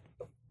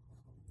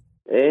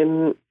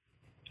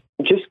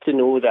 Just to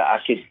know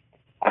that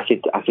I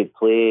could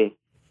play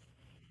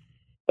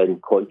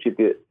and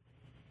contribute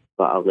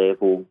at a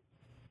level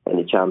in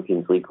the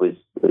Champions League was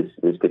good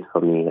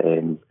for me.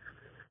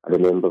 I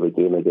remember the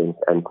game against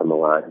Inter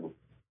Milan.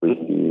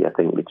 I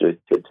think we drew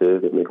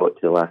 2-2 when we got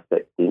to the last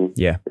 16 of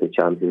the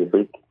Champions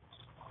League.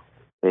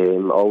 I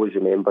always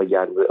remember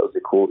Jan Wouters, the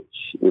coach.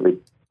 He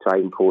would try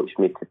and coach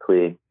me to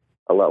play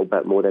a little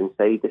bit more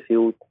inside the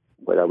field,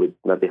 where I would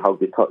maybe hug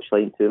the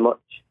touchline too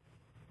much.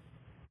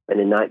 And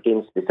in that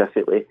game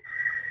specifically,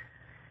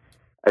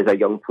 as a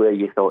young player,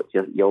 you thought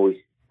you always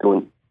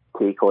don't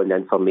take on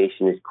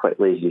information as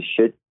quickly as you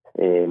should.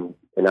 And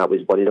that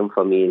was worrying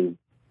for me,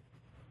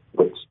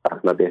 which I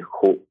maybe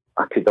hope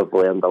I could have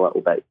learned a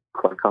little bit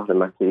quicker in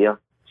my career.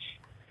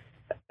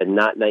 And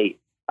that night,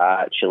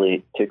 I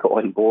actually took it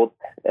on board,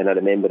 and I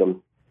remember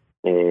him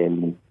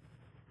saying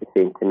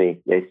to me,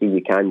 see,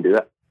 you can do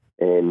it.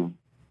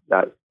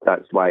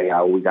 That's why I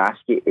always ask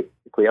you to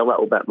play a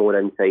little bit more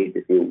inside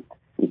the field.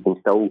 You can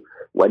still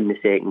win the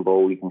second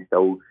ball, you can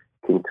still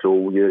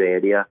control your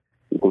area,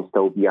 you can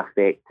still be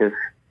effective.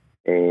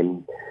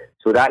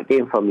 So that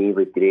game for me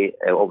was great.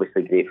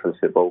 Obviously great for the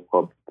football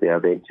club. They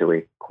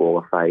eventually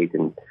qualified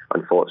and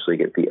unfortunately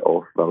get beat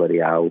off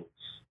Villarreal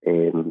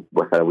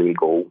with an away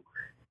goal.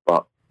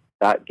 But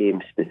that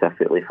game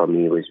specifically for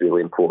me was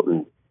really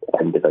important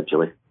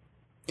individually.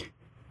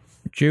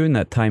 during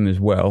that time as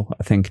well,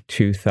 I think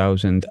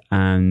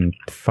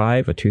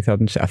 2005 or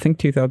 2006, I think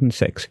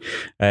 2006,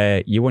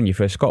 you won your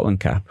first Scotland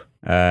cap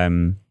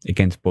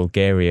against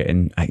Bulgaria,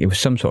 and it was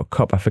some sort of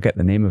cup. I forget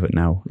the name of it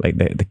now, like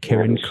the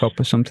Kirin Cup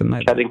or something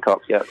like that. Kirin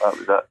Cup, yeah, that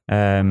was it.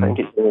 I think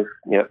it's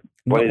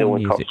one of the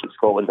only cups that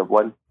Scotland have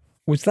won.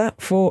 Was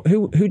that for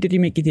who did you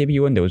make your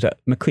debut under? Was that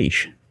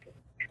McLeish?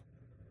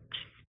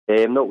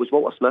 No, it was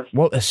Walter Smith.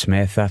 Walter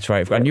Smith, that's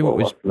right. I knew it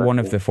was one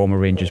of the former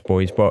Rangers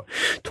boys, but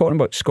talking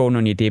about scoring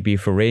on your debut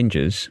for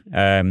Rangers,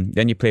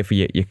 then you play for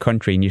your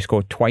country and you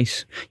scored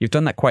twice. You've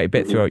done that quite a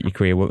bit throughout your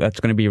career. Well, that's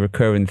going to be a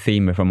recurring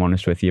theme, if I'm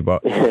honest with you.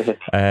 But,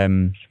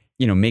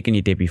 making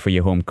your debut for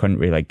your home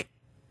country, like,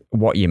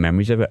 what are your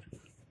memories of it?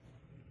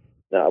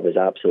 I was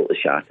absolutely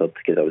shattered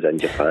because I was in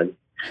Japan.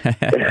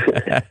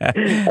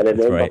 I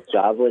remember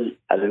travelling.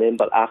 I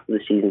remember after the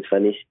season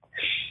finished,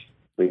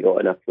 we got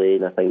on a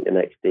plane, I think, the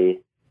next day.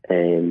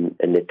 And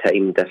the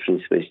time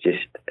difference was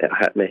just, it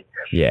hit me.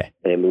 Yeah.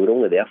 We were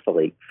only there for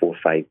like 4 or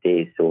 5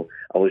 days, so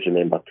I always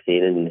remember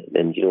training,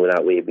 and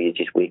that way where you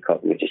just wake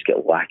up and you just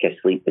get lack of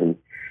sleep and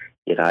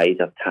your eyes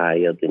are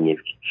tired and your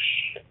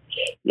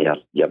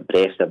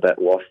breath's a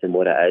bit worse than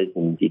what it is,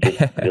 and you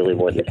just really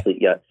want to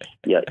sleep.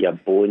 Your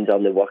bones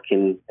aren't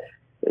working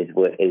as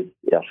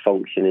they're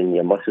functioning,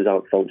 your muscles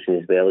aren't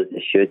functioning as well as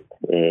they should.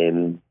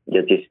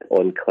 You're just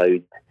on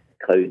cloud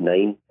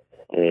 9.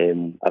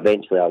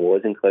 Eventually I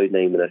was in cloud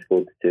 9 when I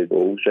scored the 2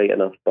 goals, right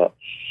enough, but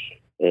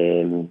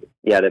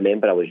I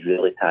remember I was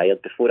really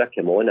tired. Before I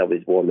came on, I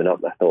was warming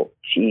up and I thought,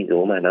 geez,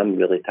 oh man, I'm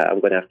really tired, I'm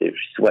going to have to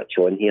switch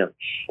on here.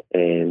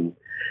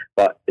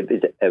 But it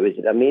was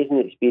an amazing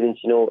experience,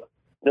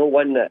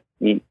 one that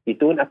you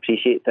don't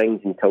appreciate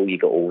things until you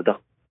get older.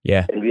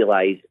 Yeah. And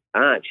realise,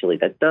 I actually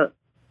did that.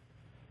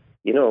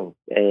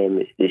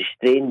 It's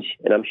strange,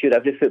 and I'm sure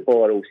every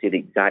footballer will say the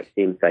exact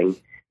same thing.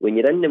 When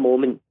you're in the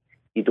moment,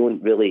 you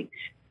don't really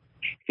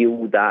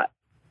feel that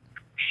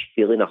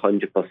feeling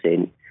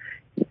 100%.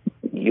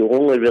 You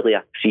only really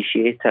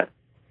appreciate it,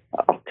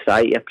 or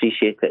try to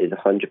appreciate it as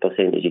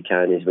 100% as you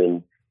can, is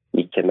when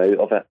you come out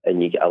of it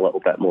and you get a little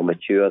bit more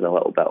mature and a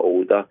little bit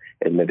older,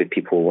 and maybe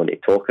people want to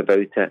talk about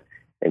it,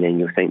 and then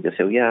you'll think to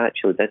yourself, yeah, I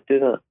actually did do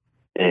that.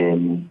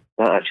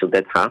 That actually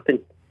did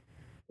happen.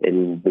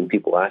 And when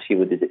people ask you,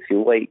 what does it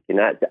feel like? And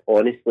that's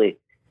honestly,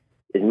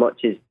 as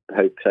much as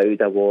how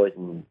proud I was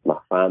and my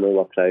family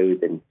were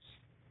proud, and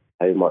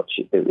how much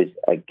it was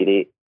a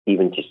great,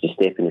 even just to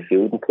step in the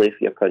field and play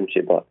for your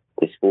country, but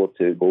to score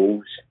 2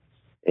 goals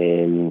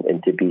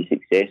and to be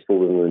successful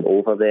when we went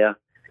over there,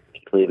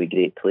 to play with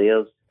great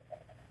players.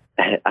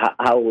 I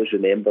always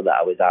remember that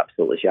I was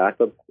absolutely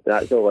shattered.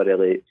 That's all I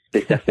really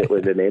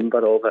specifically remember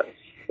of it.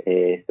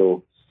 It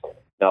was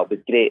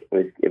great.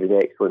 It was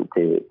excellent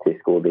to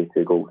score those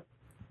 2 goals.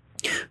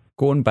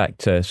 Going back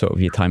to sort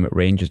of your time at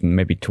Rangers and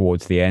maybe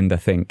towards the end, I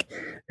think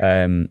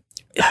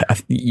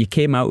you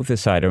came out of the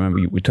side. I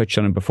remember we touched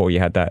on it before. You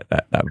had that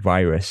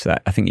virus.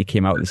 I think you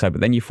came out of the side,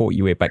 but then you fought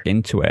your way back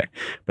into it.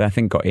 But I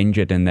think got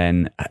injured, and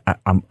then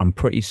I'm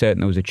pretty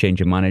certain there was a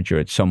change of manager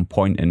at some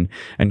point, and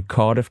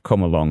Cardiff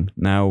come along.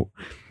 Now,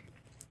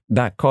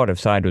 that Cardiff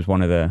side was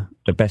one of the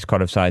best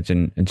Cardiff sides,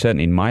 and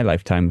certainly in my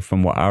lifetime.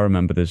 From what I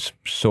remember, there's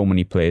so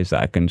many players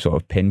that I can sort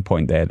of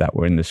pinpoint there that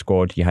were in the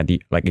squad. You had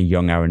like a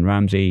young Aaron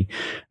Ramsey,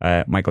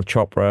 Michael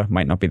Chopra,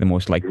 might not be the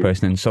most liked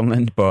person in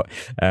Sunderland, but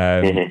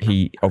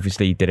he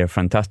obviously did a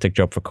fantastic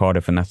job for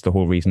Cardiff, and that's the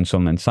whole reason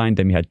Sunderland signed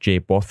him. You had Jay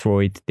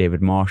Bothroyd,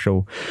 David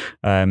Marshall,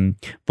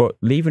 but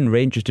leaving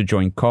Rangers to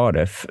join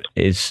Cardiff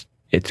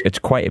It's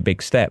quite a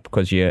big step,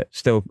 because you're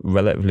still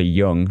relatively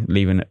young,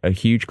 leaving a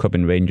huge club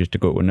in Rangers to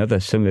go to another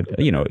similar,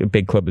 a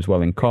big club as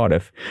well in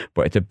Cardiff.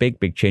 But it's a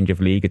big change of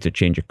league. It's a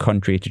change of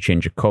country. It's a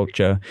change of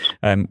culture.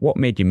 What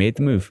made you make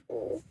the move?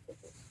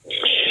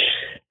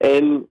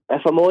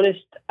 If I'm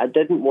honest, I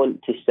didn't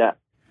want to sit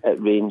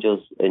at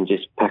Rangers and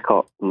just pick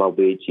up my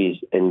wages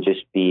and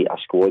just be a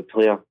squad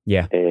player.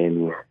 Yeah.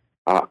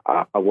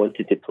 I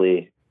wanted to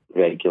play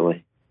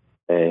regularly.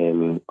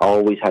 I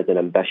always had an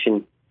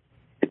ambition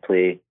to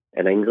play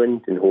in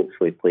England and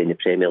hopefully play in the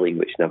Premier League,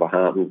 which never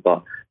happened,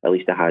 but at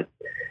least I had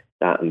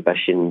that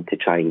ambition to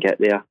try and get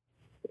there.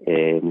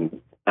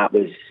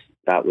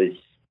 That was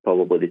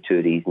probably the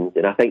 2 reasons,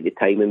 and I think the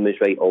timing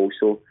was right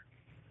also.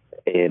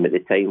 At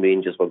the time,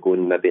 Rangers were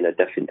going maybe in a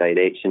different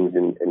directions,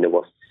 and they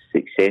were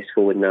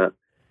successful in that.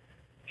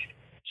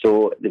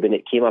 So when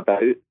it came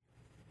about,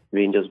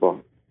 Rangers were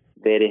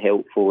very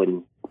helpful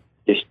in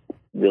just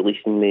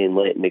releasing me and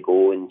letting me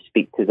go and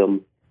speak to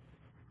them.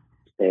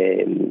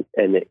 And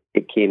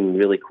it came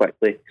really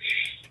quickly.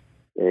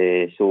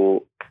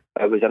 So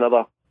it was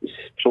another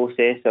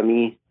process of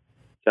me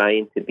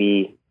trying to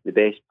be the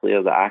best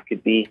player that I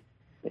could be.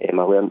 I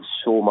learned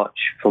so much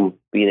from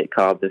being at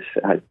Cardiff.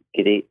 I had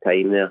a great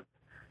time there.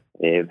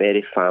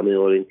 Very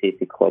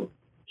family-orientated club.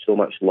 So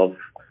much love.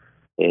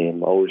 I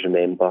always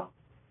remember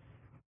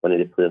one of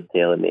the players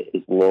telling me,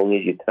 as long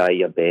as you try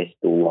your best,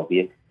 they'll love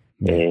you.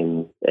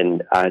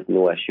 And I had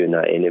no issue in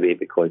that anyway,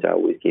 because I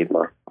always gave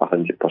my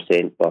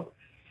 100%. But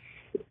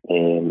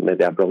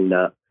maybe I brought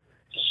that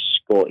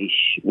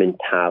Scottish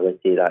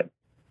mentality, that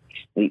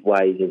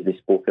streetwise, as we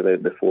spoke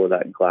about before,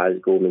 that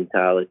Glasgow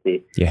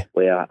mentality,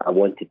 where I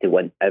wanted to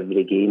win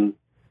every game,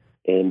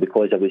 and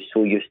because I was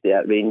so used to it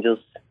at Rangers,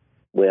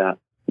 where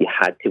you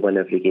had to win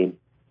every game,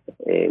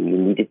 you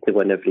needed to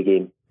win every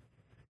game.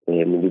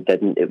 When you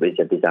didn't, it was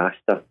a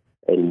disaster.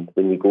 And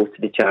when you go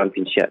to the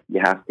Championship,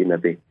 you have to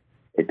maybe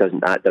that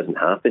doesn't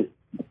happen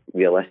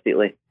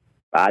realistically.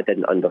 But I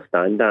didn't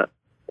understand that.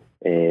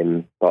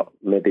 But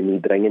maybe me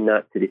bringing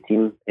that to the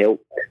team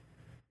helped,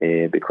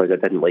 because I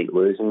didn't like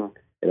losing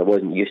and I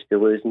wasn't used to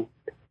losing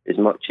as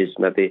much as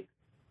maybe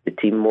the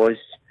team was,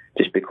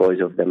 just because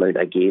of the amount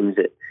of games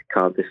that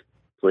Cardiff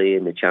play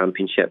and the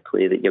Championship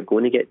play, that you're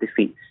going to get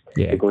defeats.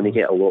 You're going to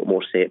get a lot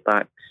more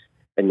setbacks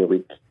in the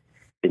league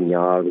than you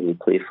are when you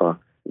play for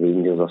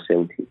Rangers or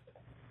Celtic.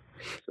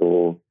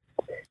 So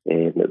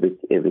it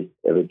was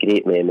a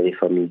great memory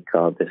for me,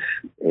 Cardiff.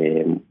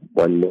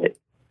 One that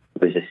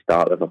was the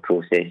start of a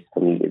process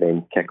for me to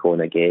then kick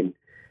on again.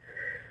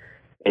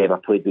 I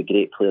played with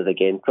great players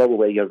again.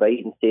 Probably you're right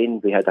in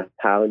saying we had a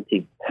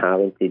talented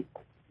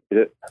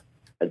group.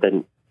 I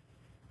didn't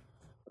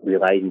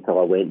realise until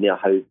I went there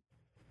how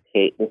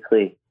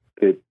technically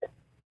good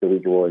the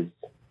league was,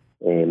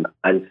 and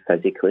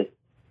physically.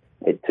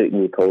 It took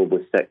me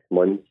probably 6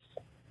 months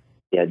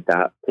to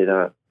adapt to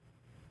that.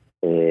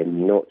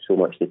 Not so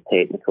much the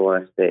technical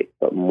aspect,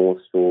 but more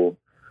so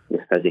the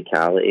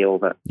physicality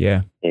of it.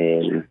 Yeah.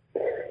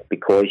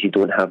 Because you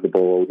don't have the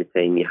ball all the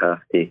time, you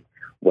have to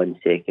win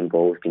second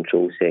balls,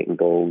 control second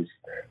balls,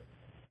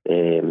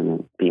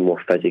 be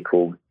more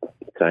physical,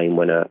 try and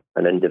win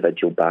an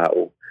individual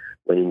battle.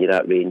 When you're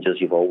at Rangers,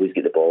 you've always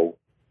got the ball.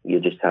 You're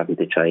just having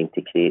to try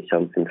to create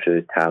something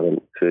through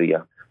talent, through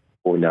your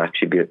own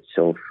attributes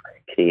of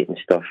creating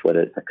stuff,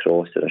 whether it's a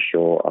cross or a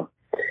shot or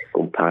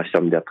going past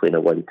somebody playing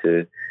a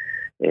 1-2.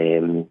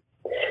 And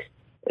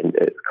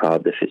at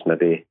Cardiff, it's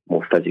maybe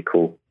more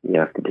physical. You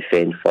have to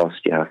defend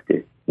first, you have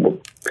to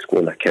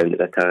score a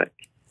counter attack,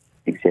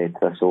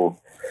 etc. So,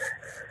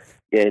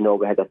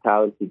 we had a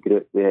talented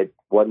group. We had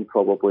one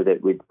probably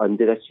that we'd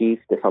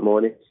underachieved, if I'm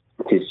honest,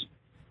 because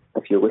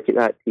if you look at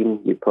that team,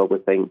 you'd probably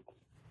think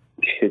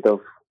we should have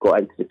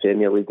got into the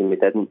Premier League and we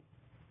didn't.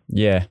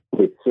 Yeah.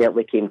 We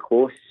certainly came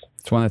close.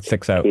 It's one that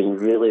sticks out. Came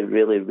really,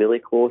 really, really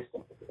close,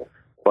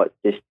 but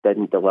just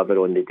didn't deliver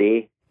on the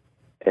day.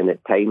 And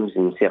at times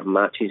in certain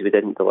matches we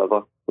didn't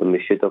deliver when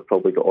we should have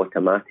probably got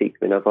automatic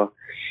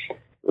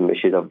when we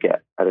should have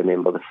got, I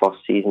remember the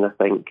first season, I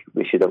think,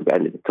 we should have got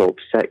into the top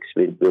 6.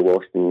 We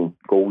lost in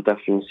goal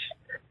difference.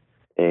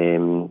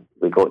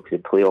 We got to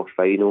the playoff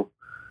final.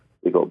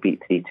 We got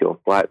beat 3-2 off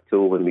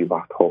Blackpool when we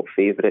were top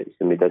favourites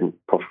and we didn't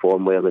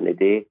perform well in the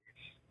day.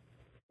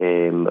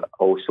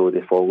 Also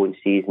the following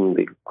season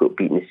we got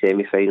beat in the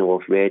semi-final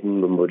off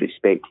Reading when we were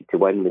expected to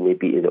win, when they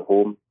beat us at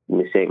home in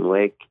the second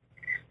leg.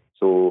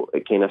 So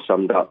it kind of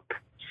summed up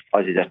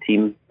us as a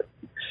team,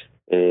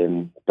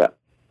 but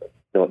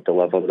not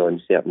delivered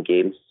on certain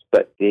games.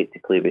 But great to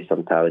play with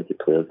some talented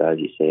players, as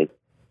you said.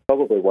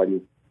 Probably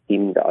one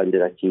team that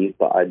underachieved,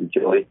 but I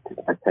enjoyed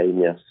a time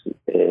there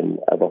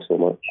ever so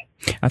much.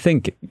 I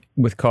think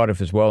with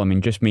Cardiff as well, I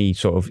mean, just me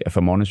sort of, if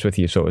I'm honest with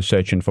you, sort of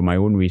searching for my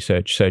own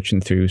research,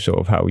 searching through sort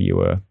of how you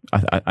were,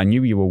 I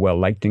knew you were well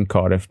liked in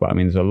Cardiff, but I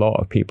mean, there's a lot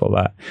of people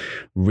that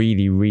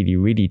really, really,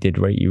 really did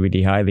rate you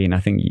really highly. And I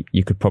think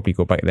you could probably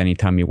go back at any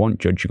time you want,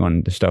 judging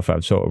on the stuff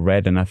I've sort of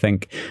read. And I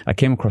think I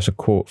came across a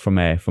quote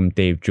from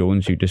Dave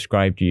Jones, who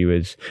described you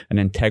as an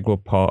integral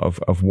part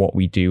of what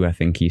we do, I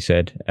think he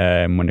said,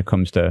 when it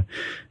comes to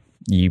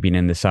you being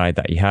in the side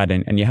that you had.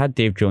 And you had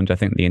Dave Jones, I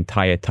think, the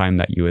entire time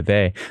that you were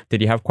there.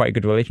 Did you have quite a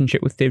good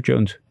relationship with Dave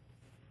Jones?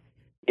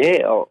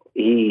 Yeah,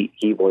 he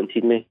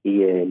wanted me.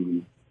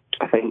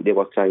 I think they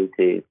were trying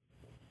to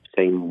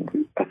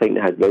sign, I think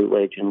they had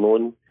Routledge on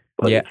loan,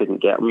 but they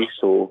couldn't get him.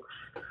 So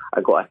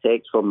I got a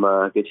text from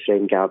my good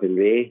friend Gavin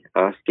Ray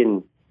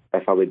asking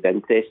if I would be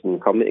interested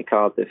in coming to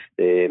Cardiff.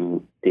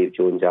 Dave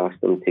Jones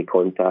asked him to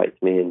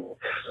contact me, and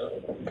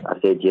I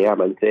said, yeah,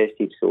 I'm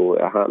interested. So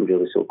it happened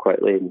really so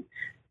quickly. And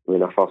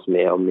when I first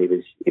met him,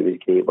 he was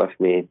great with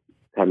me.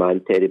 Him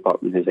and Terry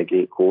Burton, who's a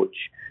great coach,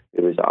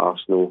 who was at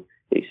Arsenal,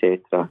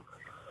 etc.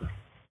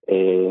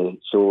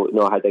 So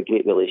no, I had a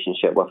great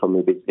relationship with him.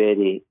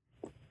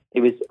 He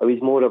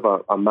was more of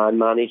a man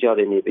manager,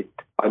 and he would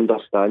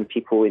understand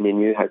people, and he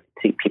knew how to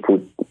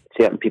treat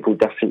certain people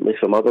differently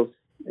from others.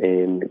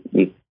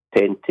 You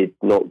tend to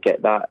not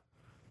get that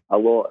a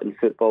lot in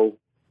football,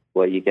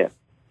 where you get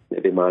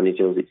maybe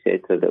managers,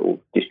 etc., that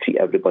will just treat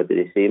everybody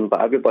the same.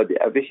 But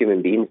every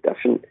human being is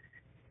different.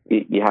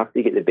 You have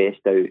to get the best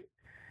out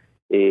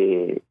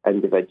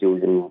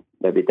individuals in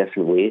maybe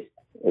different ways,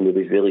 and he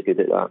was really good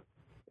at that.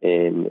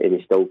 And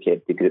he still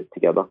kept the group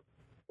together.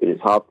 It was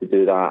hard to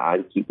do that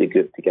and keep the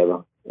group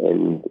together,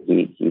 and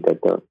he did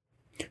that.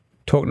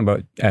 Talking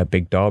about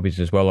big derbies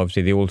as well,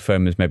 obviously the Old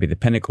Firm is maybe the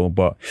pinnacle,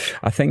 but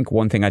I think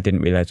one thing I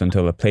didn't realise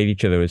until they played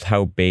each other is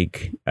how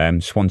big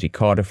Swansea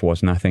Cardiff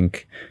was. And I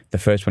think the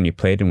first one you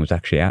played in was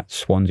actually at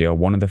Swansea, or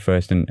one of the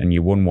first, and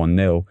you won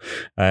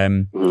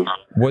 1-0.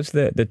 Was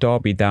the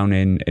derby down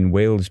in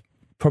Wales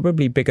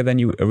probably bigger than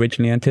you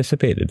originally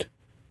anticipated.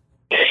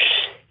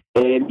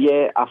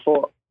 Yeah,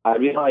 I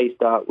realised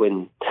that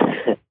when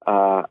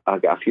I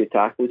got a few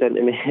tackles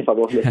into me, if I'm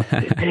honest.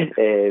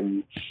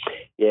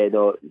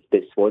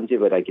 But Swansea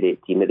were a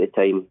great team at the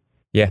time.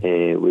 Yeah.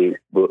 We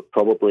were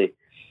probably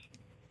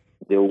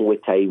the only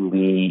time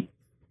we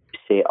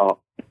set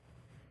up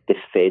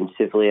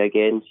defensively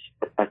against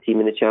a team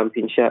in the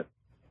Championship.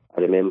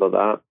 I remember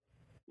that.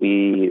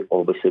 We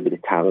obviously, with the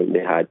talent we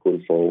had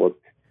going forward,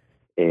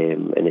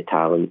 and the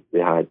talent we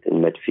had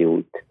in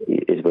midfield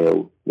as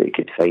well, we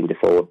could find the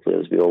forward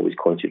players. We always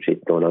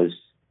concentrated on us.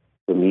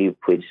 When we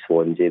played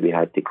Swansea, we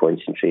had to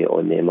concentrate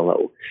on them a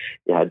little.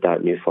 They had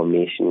that new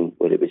formation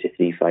where it was a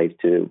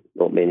 3-5-2.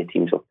 Not many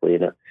teams were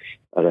playing it.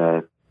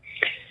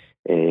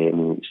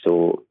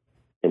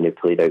 And they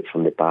played out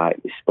from the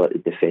back. They split the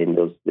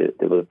defenders.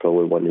 They were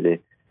probably one of the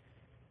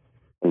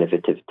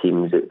innovative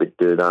teams that would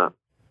do that.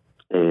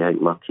 I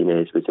think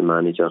Martinez was the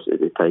manager at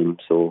the time,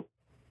 so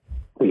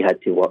we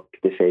had to work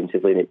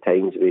defensively, and at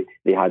times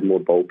they had more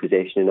ball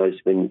possession than us,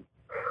 when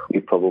we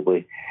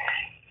probably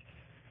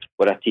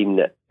were a team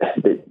that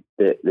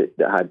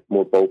had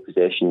more ball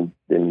possession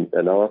than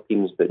other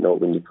teams, but not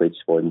when you played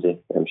Swansea.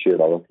 I'm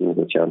sure other teams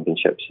in the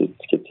Championships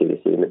could say the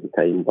same at the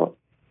time, but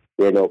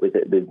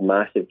with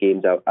massive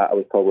games, I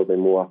was probably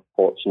more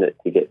fortunate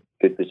to get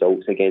good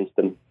results against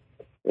them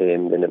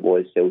than it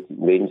was Celtic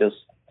and Rangers,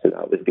 so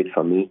that was good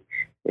for me.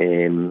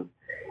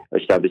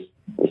 Which that was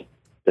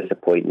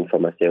disappointing for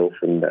myself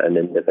and an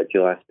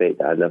individual aspect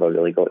that I never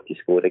really got to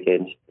score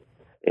against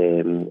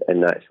in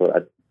that sort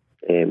of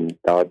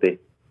derby.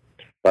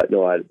 But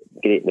no,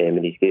 great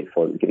memories, great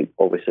fun,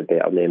 obviously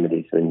better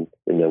memories when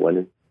you're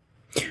winning.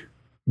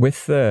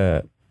 With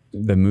the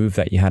move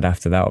that you had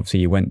after that, obviously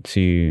you went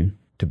to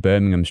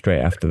Birmingham straight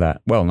after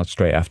that. Well, not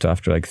straight after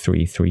like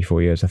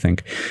 3-4 years, I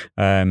think.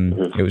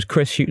 It was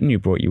Chris Hughton who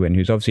brought you in,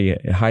 who's obviously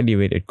a highly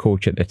rated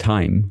coach at the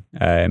time.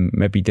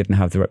 Maybe didn't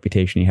have the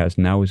reputation he has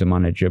now as a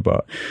manager,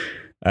 but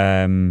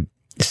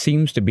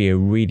seems to be a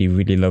really,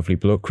 really lovely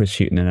bloke, Chris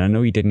Hughton. And I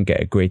know you didn't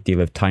get a great deal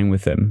of time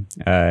with him,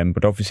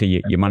 but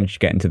obviously you managed to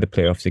get into the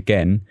playoffs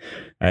again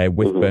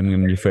with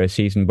Birmingham in your first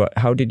season. But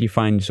how did you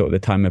find sort of the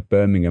time at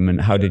Birmingham, and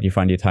how did you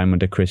find your time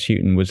under Chris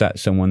Hughton? Was that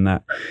someone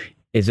that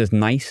is as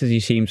nice as he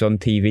seems on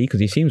TV?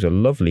 Because he seems a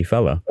lovely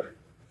fella.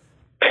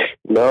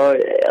 No,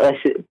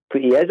 listen,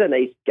 he is a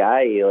nice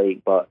guy,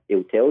 but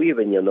he'll tell you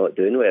when you're not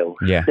doing well.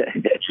 Yeah.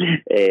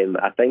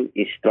 I think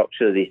the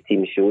structure of his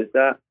team shows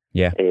that.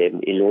 Yeah.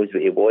 He knows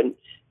what he wants,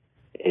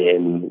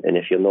 and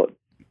if you're not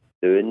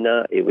doing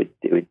that, he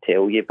would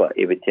tell you, but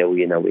he would tell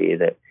you in a way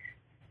that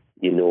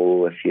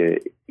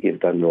if you've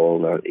done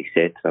wrong or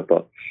etc.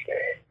 But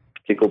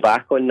to go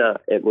back on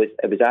that, it was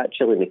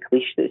actually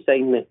McLeish that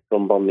signed me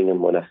from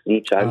Birmingham on a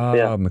free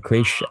transfer. Oh,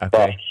 McLeish.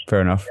 Okay,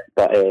 fair enough.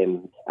 But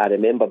I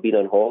remember being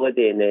on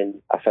holiday, and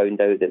then I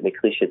found out that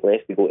McLeish had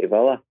left to go to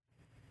Villa.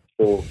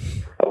 So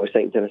I was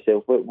thinking to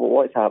myself,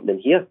 what's happening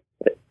here?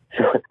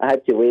 So I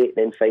had to wait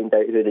and then find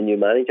out who the new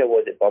manager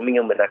was at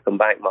Birmingham when I come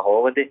back from my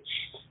holiday.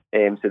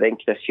 So then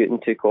Chris Hughton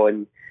took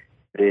on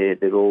the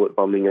role at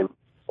Birmingham.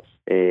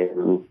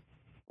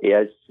 He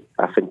is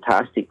a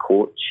fantastic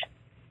coach.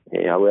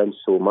 I learned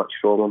so much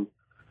from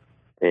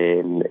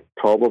him.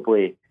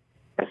 Probably,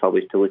 if I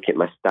was to look at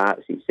my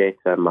stats,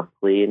 etc., my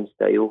playing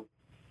style,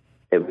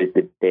 it was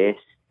the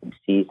best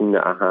season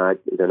that I had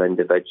as an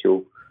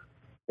individual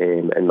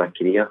in my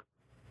career.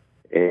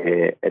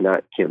 And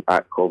that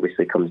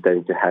obviously comes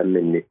down to him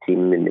and the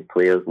team and the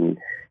players and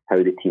how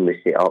the team was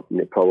set up, and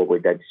it probably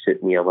did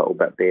suit me a little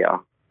bit better.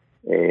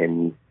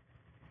 And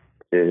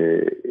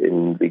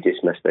we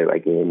just missed out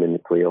again in the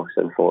playoffs,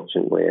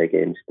 unfortunately,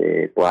 against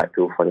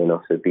Blackpool. Funny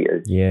enough, who beat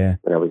us when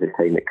I was at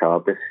the time at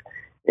Cardiff.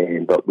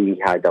 But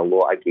we had a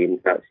lot of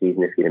games that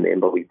season. If you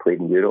remember, we played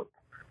in Europe.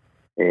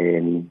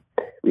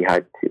 We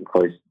had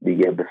because the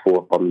year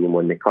before Birmingham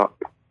won the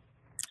cup.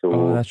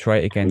 So that's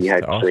right, against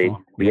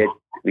Arsenal.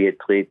 We had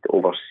played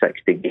over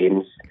 60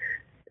 games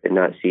in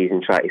that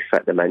season, trying to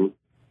fit them in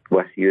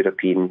with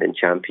European and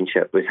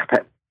Championship was a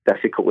bit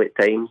difficult at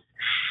times.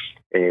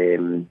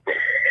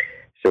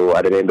 So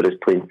I remember us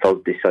playing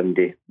Thursday,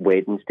 Sunday,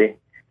 Wednesday,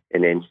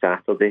 and then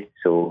Saturday.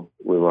 So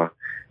we were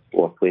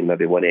playing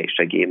maybe one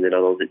extra game than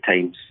others at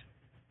times.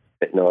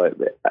 But no,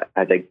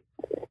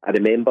 I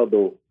remember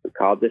though,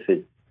 Cardiff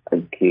is a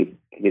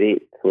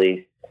great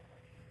place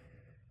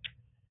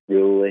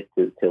really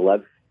to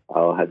live.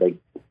 I had a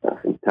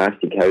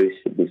fantastic house.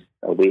 It was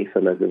away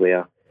from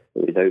everywhere.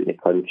 It was out in the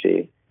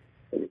country.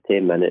 It was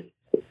 10 minutes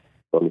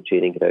from the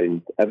training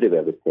ground.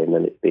 Everywhere was 10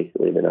 minutes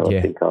basically when I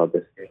was in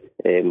Cardiff.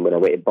 When I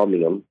went to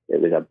Birmingham,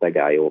 it was a big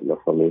eye-opener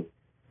for me.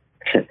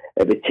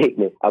 It would take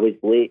me, I was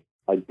late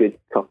a good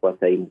couple of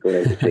times going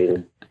out to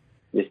training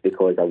just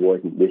because I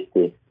wasn't used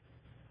to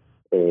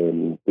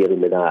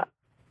dealing with that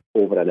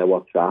over an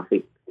hour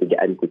traffic to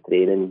get into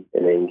training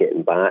and then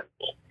getting back.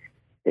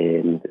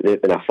 When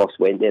I first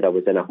went there, I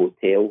was in a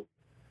hotel.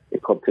 The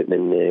club put me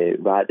in the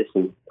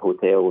Radisson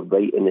Hotel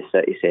right in the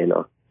city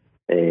centre.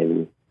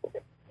 And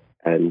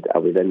I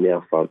was in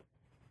there for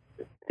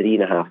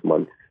 3.5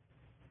 months.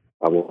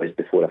 I was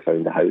before I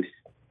found a house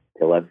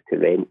to live, to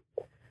rent.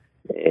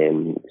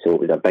 So it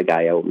was a big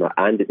eye opener.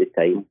 And at the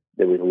time,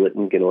 there was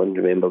Luton going on.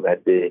 Remember, we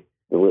had the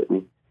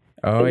Luton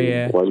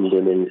in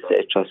London and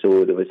etc.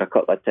 So there was a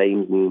couple of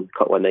times and a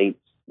couple of nights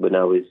when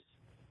I was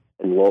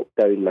in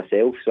lockdown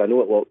myself. So I know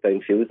what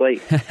lockdown feels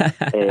like.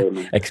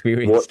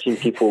 Experience. Watching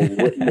people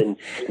looting and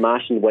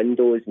smashing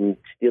windows and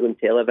stealing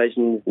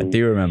televisions. And, I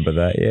do remember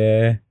that,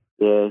 yeah.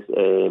 Yeah,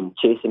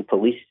 chasing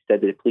police,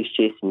 instead of the police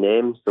chasing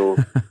them. So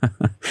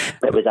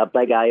it was a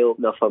big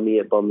eye-opener for me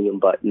at Birmingham,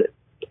 but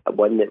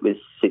one that was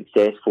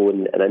successful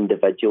in an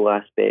individual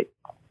aspect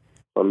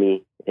for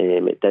me.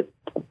 It did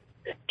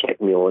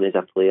kick me on as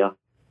a player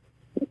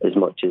as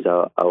much as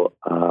I thought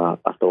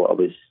I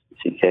was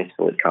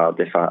successful at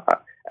Cardiff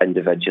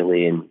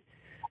individually, and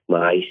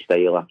my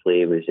style of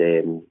play was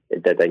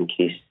it did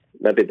increase,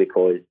 maybe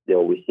because they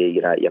always say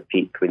you're at your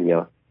peak when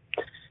you're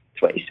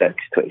 26,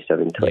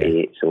 27,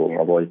 28, so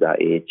I was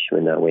that age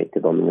when I went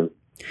to Birmingham.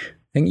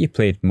 I think you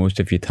played most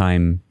of your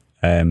time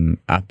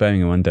at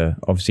Birmingham under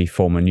obviously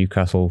former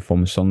Newcastle,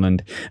 former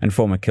Sunderland and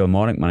former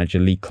Kilmarnock manager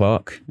Lee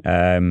Clark,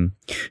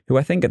 who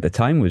I think at the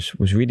time was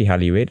really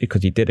highly rated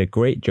because he did a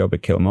great job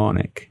at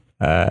Kilmarnock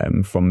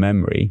from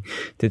memory,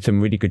 did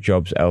some really good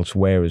jobs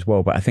elsewhere as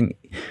well. But I think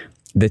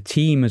the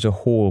team as a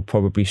whole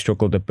probably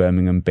struggled at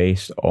Birmingham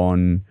based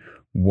on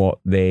what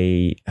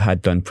they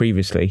had done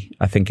previously.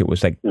 I think it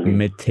was like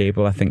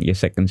mid-table. I think your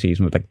second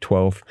season was like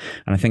 12th,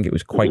 and I think it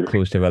was quite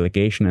close to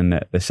relegation, and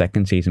the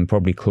second season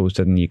probably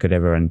closer than you could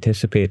ever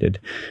anticipated.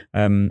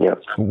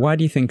 Why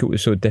do you think it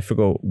was so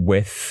difficult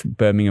with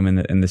Birmingham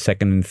in the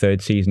second and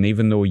third season,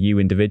 even though you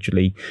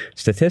individually,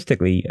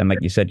 statistically, and like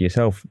you said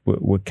yourself,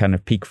 were kind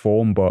of peak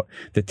form, but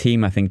the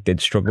team I think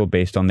did struggle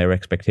based on their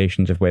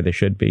expectations of where they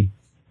should be?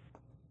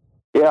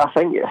 Yeah, I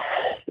think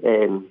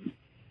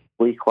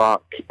Lee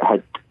Clark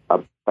had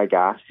a big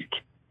ask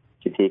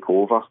to take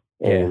over.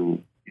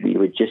 We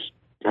would just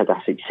had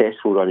a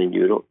successful run in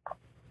Europe.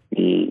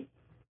 We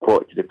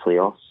got to the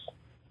playoffs,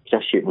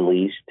 just shooting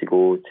leaves to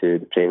go to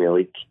the Premier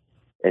League.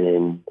 And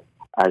then,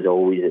 as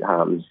always, it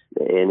happens.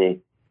 There's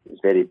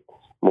very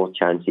more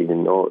chances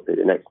than not that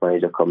the next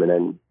manager coming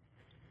in.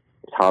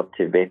 It's hard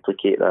to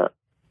replicate that.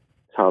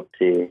 It's hard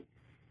to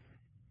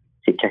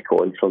kick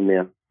on from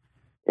there.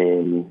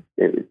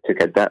 It took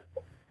a dip.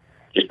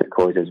 Just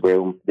because as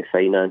well the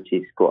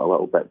finances got a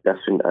little bit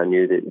different. I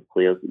knew that the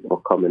players that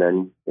were coming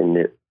in and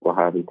that were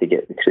having to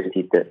get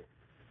recruited that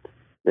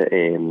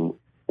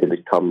they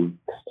would come,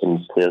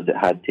 and players that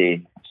had to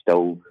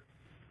still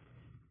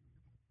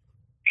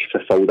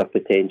fulfil their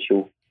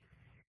potential,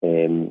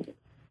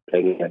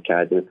 bringing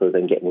academy players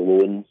in, getting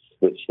loans,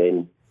 which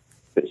then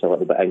puts a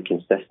little bit of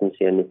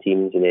inconsistency in the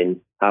teams, and then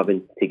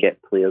having to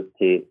get players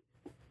to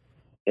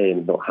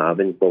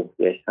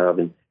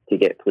having to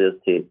get players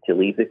to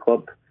leave the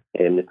club.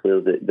 The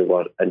players that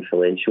were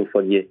influential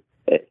for you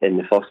in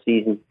the first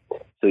season.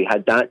 So he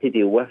had that to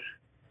deal with,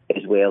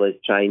 as well as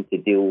trying to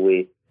deal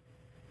with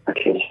a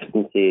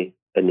consistency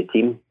in the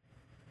team.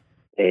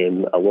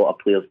 A lot of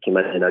players came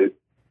in and out,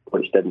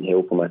 which didn't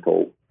help him at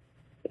all.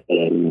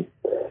 Lee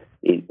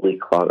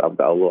Clark, I've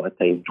got a lot of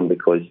time from,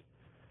 because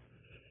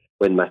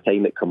when my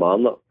time at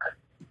Kilmarnock,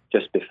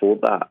 just before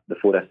I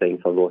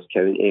signed for Ross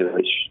County,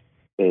 which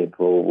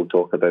Paul will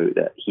talk about,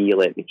 that he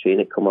let me train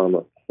at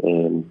Kilmarnock.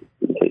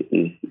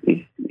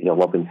 He's a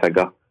loving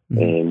figure.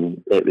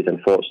 It was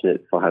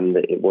unfortunate for him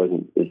that it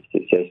wasn't as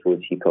successful as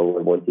he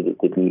probably wanted it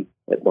to be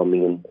at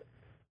Birmingham.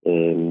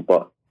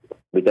 But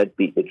we did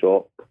beat the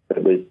drop.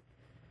 It was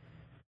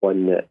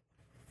one that,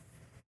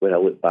 when I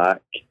look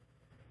back,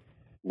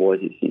 was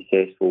it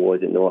successful,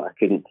 was it not? I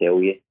couldn't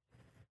tell you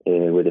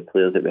with the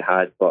players that we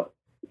had. But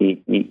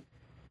in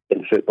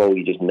football,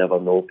 you just never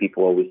know.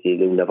 People always say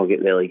they'll never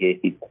get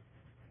relegated.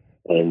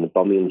 And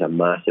Birmingham's a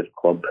massive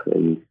club,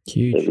 and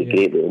huge, it was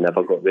great that they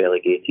never got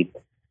relegated.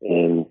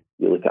 You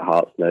look at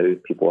Hearts now,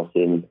 people are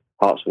saying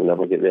Hearts will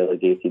never get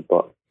relegated,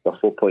 but they're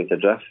 4 points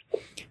adrift.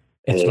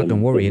 It's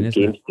looking worrying,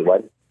 isn't it? Games to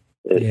win.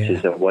 It's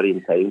just a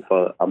worrying time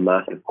for a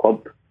massive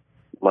club.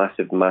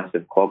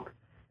 Massive club.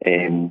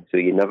 So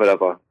you never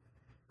ever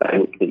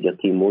think that your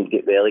team won't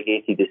get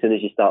relegated. As soon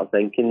as you start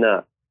thinking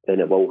that,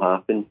 then it will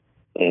happen.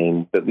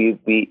 But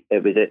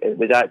it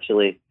was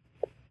actually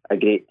a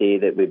great day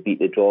that we beat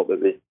the drop. It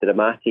was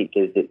dramatic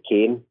as it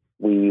came.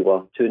 We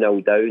were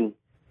 2-0 down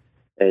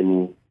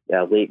in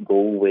a late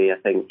goal where I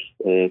think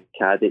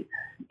Cadiz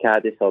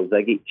or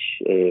Zigic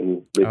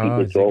we beat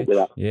the drop with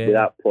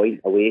that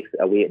point away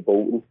at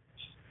Bolton.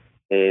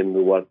 We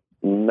were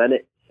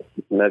minutes,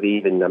 maybe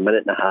even a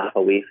minute and a half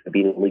away from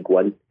being in League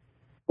One,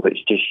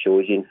 which just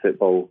shows you in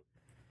football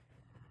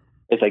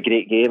it's a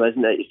great game,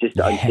 isn't it? It's just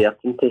the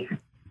uncertainty.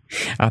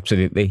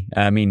 Absolutely.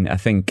 I mean, I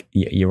think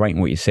you're right in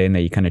what you're saying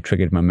there. You kind of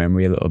triggered my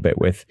memory a little bit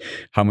with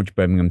how much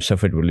Birmingham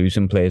suffered with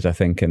losing players, I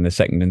think, in the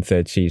second and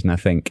third season. I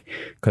think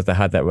because they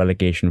had that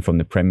relegation from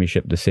the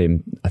Premiership the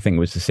same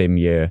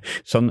year.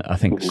 I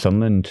think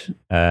Sunderland,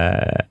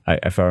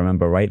 if I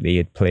remember rightly,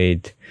 had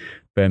played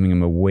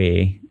Birmingham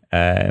away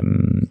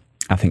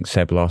I think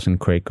Seb Lawson,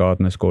 Craig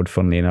Gardner scored,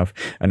 funnily enough,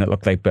 and it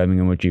looked like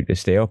Birmingham were due to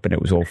stay up, and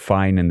it was all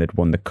fine, and they'd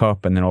won the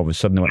cup, and then all of a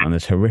sudden they went on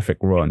this horrific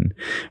run,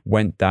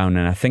 went down,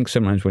 and I think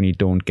sometimes when you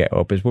don't get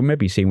up, as we're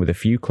maybe seeing with a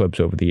few clubs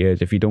over the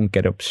years, if you don't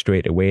get up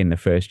straight away in the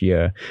first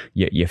year,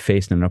 you're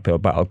facing an uphill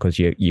battle because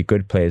your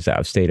good players that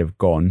have stayed have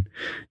gone.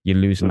 You're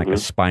losing like a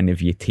spine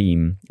of your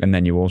team, and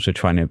then you're also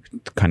trying to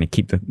kind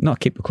of not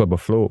keep the club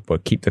afloat,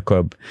 but keep the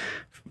club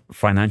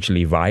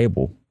financially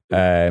viable.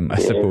 I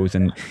suppose,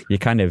 and you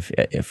kind of,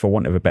 for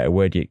want of a better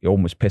word, you're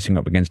almost pissing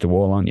up against a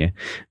wall, aren't you?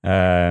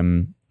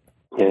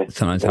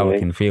 Sometimes how it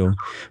can feel.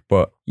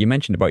 But you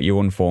mentioned about your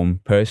own form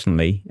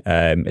personally.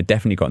 It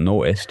definitely got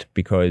noticed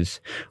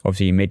because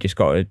obviously you made your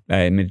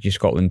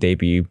Scotland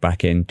debut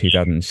back in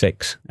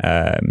 2006.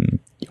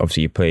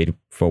 Obviously you played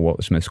for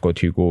Walter Smith, scored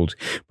 2 goals,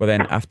 but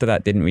then after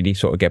that didn't really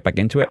sort of get back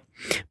into it.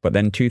 But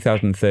then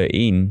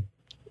 2013,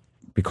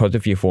 because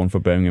of your form for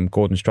Birmingham,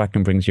 Gordon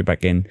Strachan brings you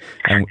back in,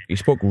 and he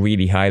spoke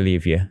really highly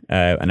of you.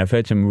 And I've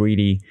heard some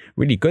really,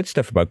 really good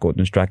stuff about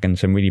Gordon Strachan,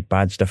 some really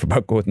bad stuff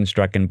about Gordon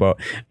Strachan, but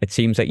it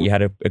seems like you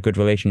had a good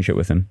relationship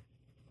with him.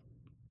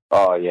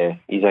 Oh yeah,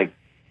 he's a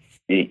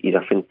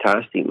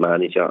fantastic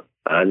manager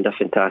and a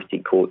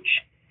fantastic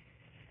coach.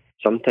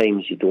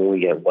 Sometimes you don't only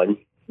get one,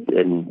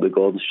 and with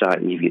Gordon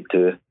Strachan you get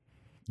 2.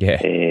 Yeah,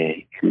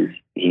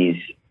 he's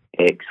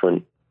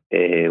excellent.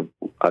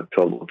 I'd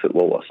probably put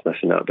Walter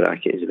Smith in that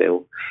bracket as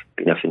well.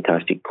 Being a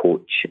fantastic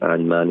coach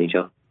and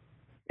manager.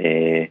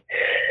 He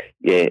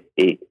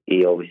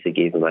obviously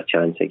gave him a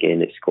chance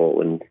again at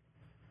Scotland.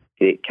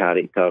 Great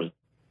character.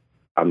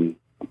 I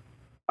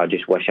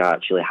just wish I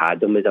actually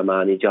had him as a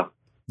manager.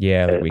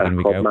 Yeah,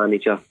 a club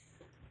manager,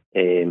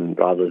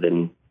 rather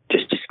than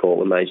just a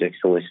Scotland manager.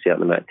 It's only a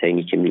certain amount of time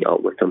you can meet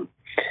up with him.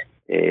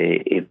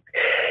 It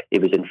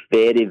was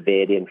very,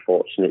 very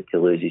unfortunate to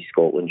lose his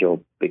Scotland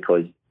job,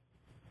 because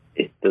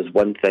there's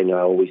one thing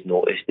I always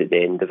noticed at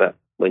the end of it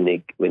when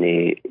he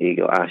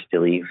got asked to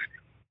leave,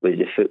 was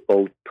the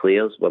football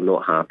players were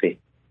not happy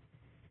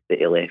that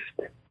he left,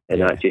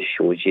 and that just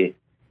shows you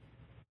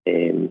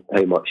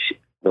how much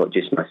not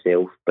just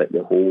myself but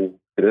the whole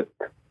group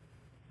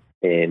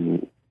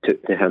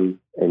took to him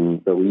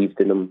and believed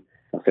in him.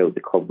 I felt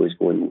the club was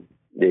going,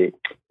 the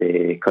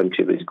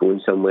country was going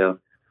somewhere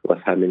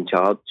with him in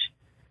charge,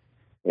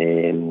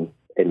 and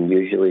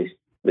usually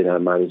when a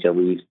manager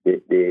leaves,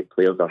 the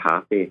players are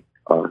happy,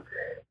 or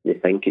they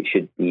think it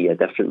should be a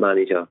different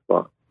manager.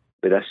 But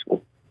with this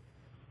one,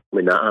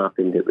 when that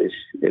happened, it was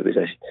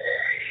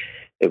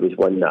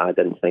one that I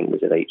didn't think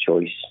was the right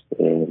choice.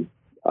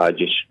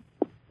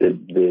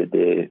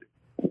 The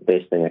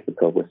best thing I could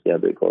probably say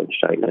about Gordon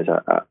Strachan is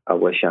I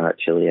wish I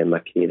actually in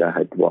my career I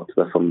had worked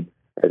with him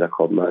as a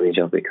club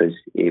manager, because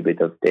he would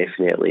have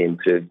definitely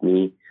improved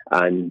me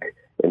and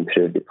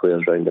improved the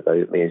players round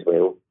about me as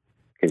well,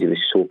 because he was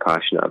so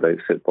passionate about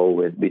football.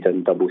 We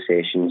done double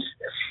sessions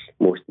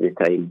most of the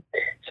time,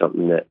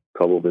 something that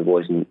probably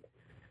wasn't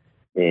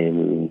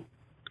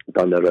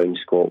done around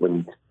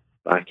Scotland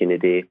back in the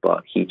day,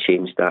 but he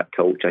changed that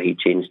culture, he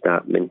changed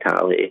that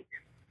mentality,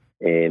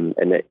 and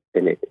that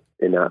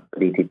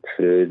bleeded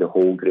through the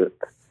whole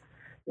group,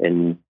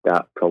 and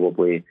that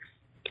probably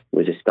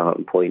was a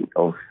starting point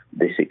of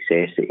the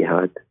success that he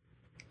had.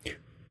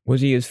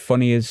 Was he as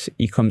funny as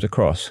he comes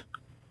across?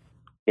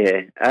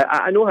 Yeah,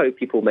 I know how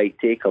people might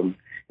take him,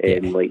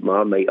 like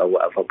Marmite or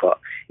whatever, but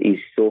he's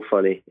so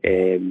funny.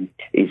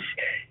 He's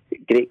a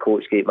great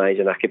coach, great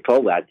manager, and I could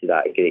probably add to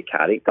that a great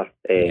character,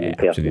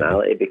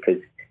 personality,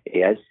 because he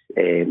is.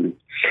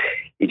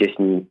 He just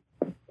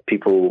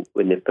people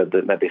when they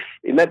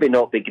maybe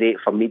not be great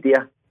for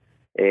media.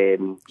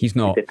 He's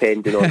not,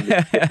 depending on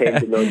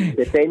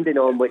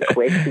what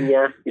question you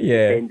ask,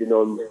 depending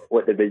on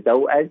what the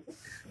result is.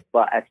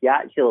 But if you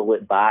actually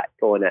look back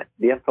on it,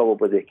 they're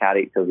probably the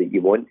character that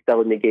you want still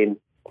in the game.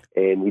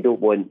 You don't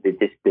want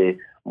the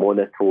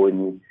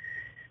monotone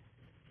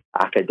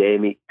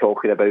academic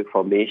talking about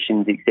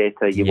formations,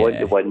 etc. You want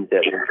the ones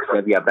that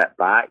will give you a bit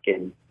back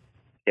and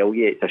tell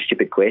you it's a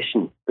stupid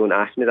question. Don't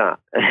ask me that.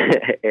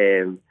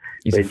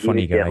 He's a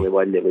funny guy. Certainly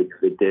one that would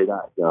do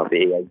that. No, but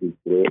he's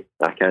great.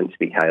 I can't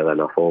speak highly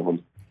enough of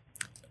him.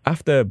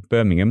 After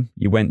Birmingham,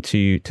 you went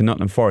to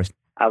Nottingham Forest.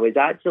 I was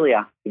actually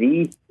a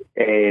free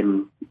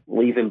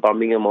leaving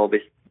Birmingham,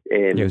 obviously.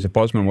 It was a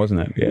Bosman, wasn't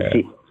it?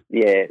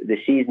 Yeah. The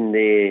season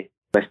they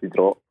missed the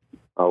drop.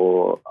 I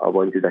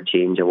wanted a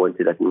change. I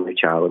wanted a new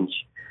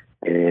challenge.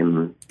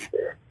 I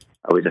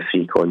was a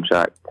free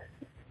contract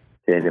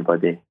to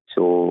anybody,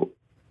 so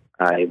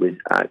I was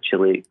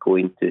actually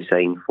going to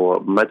sign for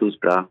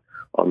Middlesbrough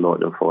or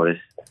Nottingham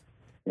Forest.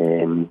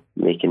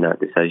 Making that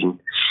decision,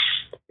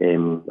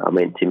 I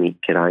went to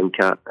meet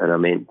Karanka, and I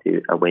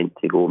went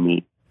to go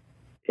meet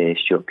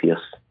Stuart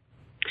Pearce.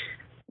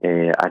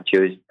 I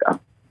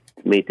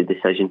made the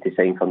decision to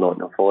sign for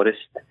Nottingham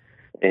Forest.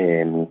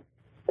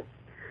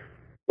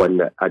 One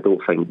that I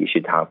don't think you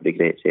should have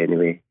regrets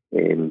anyway,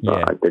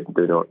 but I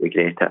do not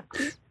regret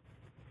it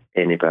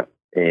any bit.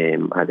 I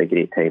had a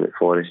great time at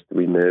Forest.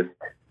 We moved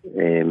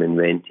and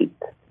rented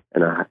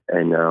in a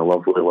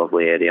lovely,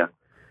 lovely area.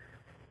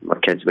 my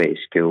kids went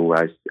to school.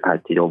 I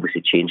had to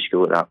obviously change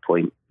school at that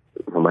point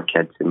for my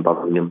kids in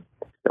Birmingham.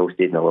 Still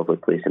stayed in a lovely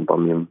place in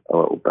Birmingham a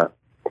little bit.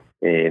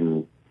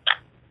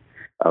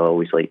 I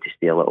always like to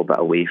stay a little bit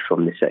away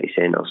from the city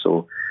centre,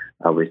 so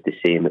I was the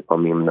same at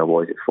Birmingham than I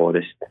was at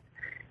Forest.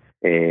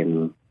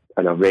 And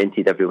I've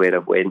rented everywhere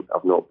I've went.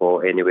 I've not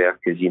bought anywhere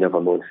because you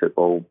never know in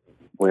football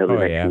where the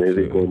next move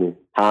is going to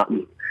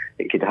happen.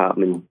 It could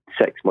happen in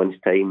 6 months'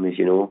 time, as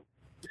you know.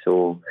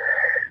 So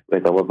we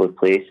had a lovely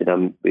place,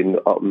 and we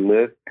up and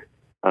moved.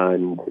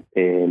 And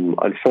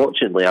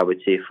unfortunately, I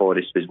would say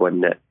Forest was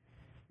one that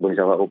was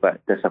a little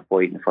bit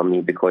disappointing for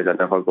me because I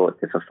never got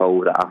to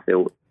fulfil that I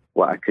felt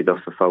what I could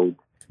have fulfilled.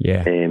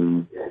 Yeah.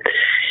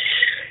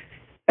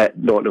 At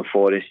Nottingham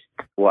Forest,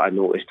 what I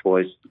noticed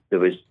was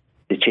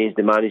they changed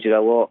the manager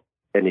a lot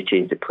and they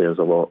changed the players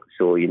a lot.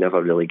 So you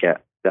never really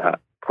get that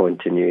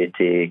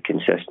continuity,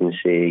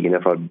 consistency. You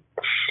never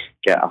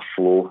get a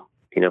flow.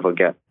 You never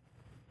get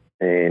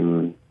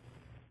the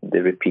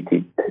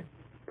repeated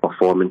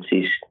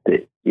performances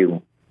that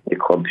the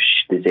club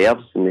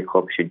deserves and the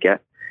club should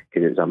get,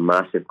 because it was a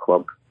massive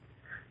club,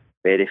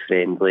 very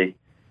friendly.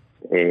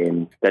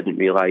 Didn't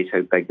realise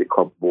how big the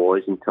club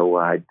was until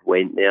I had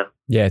went there.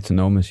 Yeah, it's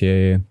enormous.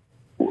 Yeah.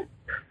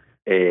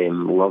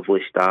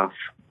 Lovely staff,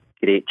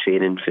 great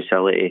training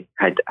facility,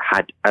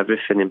 had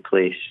everything in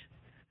place,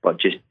 but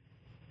just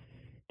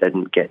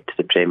didn't get to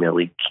the Premier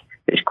League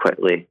as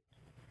quickly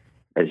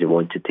as they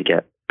wanted to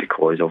get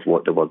because of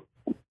what they were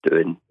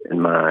doing, in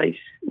my eyes,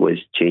 was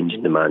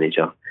changing the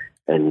manager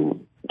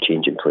and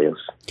changing players.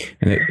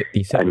 And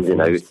ins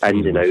and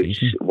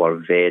outs were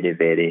very,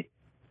 very,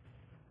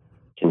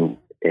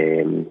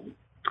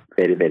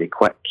 very, very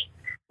quick,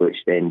 which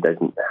then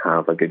doesn't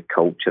have a good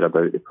culture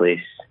about the place,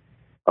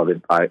 or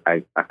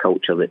a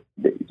culture that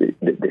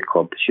the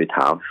club should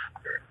have,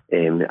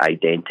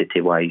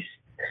 identity-wise.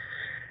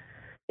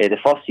 The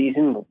first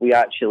season, we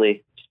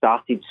actually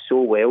started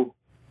so well.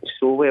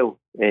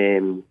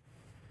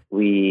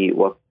 We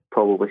were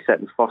probably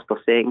sitting first or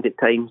second at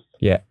times.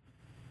 Yeah.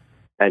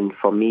 And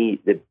for me,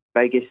 the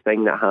biggest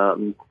thing that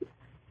happened,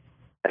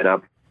 and I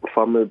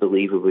firmly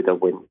believe we would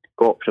have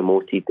got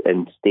promoted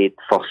and stayed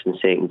first and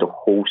second the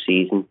whole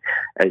season,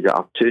 is that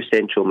our two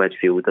central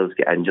midfielders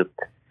get injured,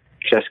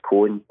 Chris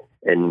Cohen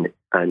and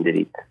Andy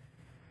Reid.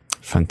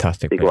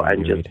 Fantastic. They got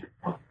injured.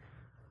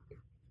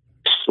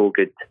 So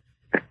good.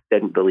 I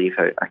couldn't believe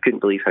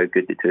how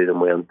good the two of them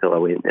were until I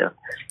went there.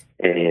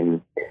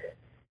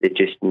 They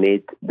just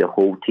made the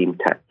whole team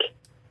tick,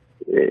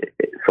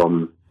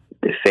 from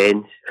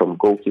defence, from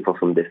goalkeeper,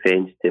 from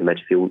defence to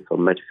midfield, from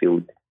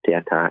midfield to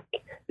attack.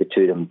 The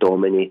two of them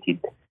dominated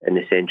in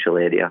the central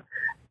area,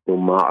 no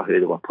matter who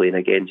they were playing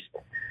against.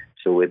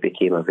 So it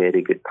became a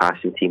very good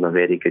passing team, a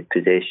very good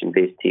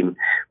possession-based team.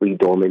 We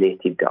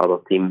dominated the other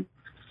team.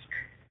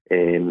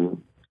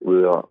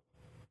 We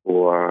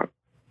were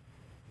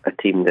a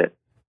team that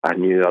I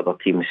knew other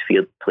teams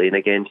feared playing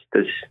against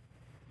us.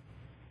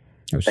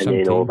 And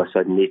then all of a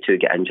sudden they two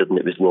get injured, and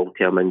it was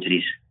long-term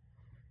injuries,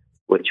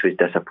 which was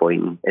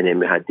disappointing. And then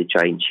we had to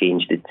try and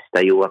change the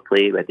style of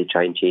play. We had to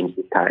try and change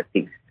the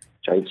tactics,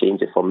 try and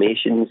change the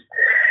formations.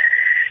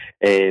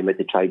 We had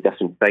to try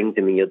different things.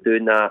 And when you're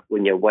doing that,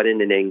 when you're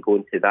winning and then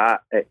going to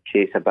that, it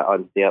creates a bit of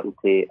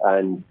uncertainty.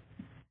 And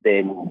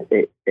then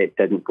it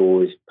didn't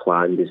go as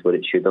planned as what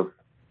it should have.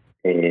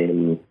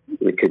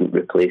 We couldn't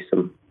replace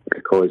them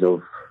because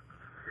of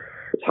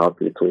it's hard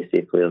to replace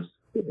their players.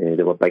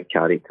 There were big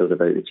characters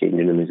about the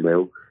changing room as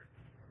well.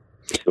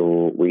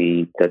 So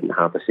we didn't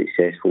have a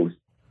successful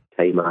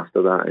time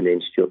after that. And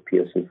then Stuart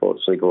Pearce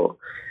unfortunately got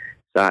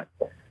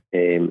sacked,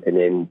 and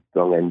then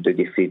brought in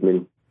Dougie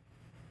Freedman.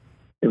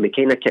 And we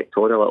kind of kicked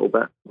on a little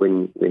bit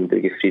when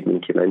Dougie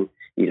Freedman came in.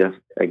 He's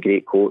a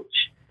great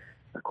coach,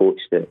 a coach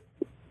that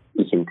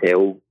you can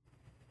tell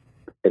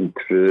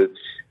improves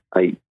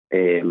a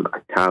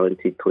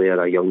talented player,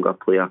 a younger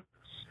player.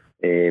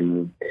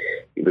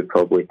 You would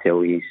probably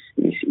tell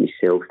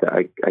himself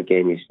that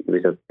again he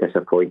was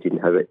disappointed in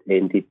how it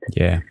ended.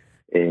 Yeah.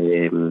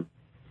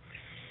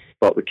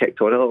 But we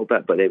kicked on a little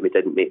bit, but then we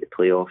didn't make the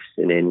playoffs.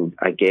 And then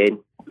again,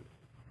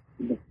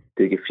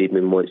 Dougie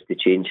Freedman wants to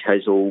change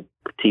his whole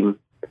team.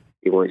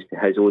 He wants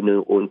his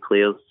own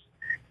players.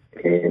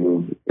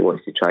 He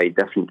wants to try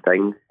different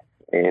things.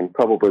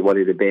 Probably one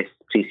of the best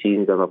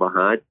pre-seasons I've ever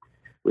had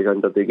was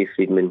under Dougie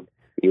Freedman.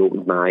 He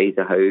opened my eyes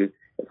to how,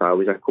 if I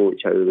was a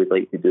coach, how I would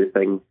like to do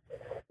things.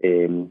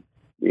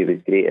 He was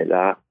great at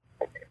that.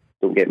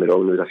 Don't get me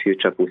wrong, there was a few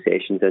triple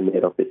sessions in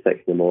there up at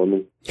 6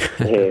 a.m.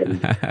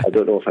 I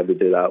don't know if I would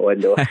do that one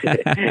though.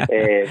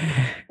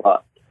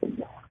 But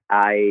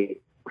I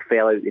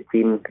fell out the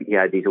team. He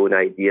had his own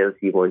ideas.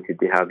 He wanted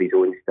to have his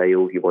own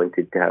style. He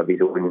wanted to have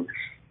his own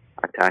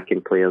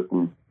attacking players,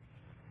 and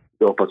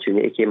the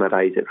opportunity came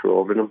arise it for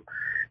Rotherham,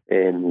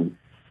 and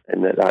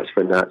that's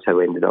how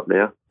I ended up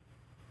there.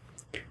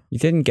 You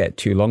didn't get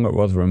too long at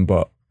Rotherham,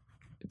 but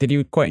did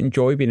you quite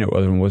enjoy being at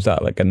Rotherham? Was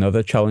that like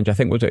another challenge? I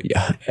think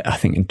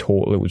in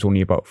total it was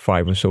only about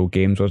 5 or so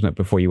games, wasn't it,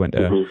 before you went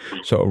to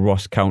sort of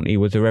Ross County?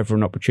 Was there ever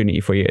an opportunity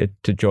for you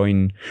to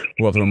join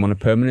Rotherham on a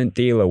permanent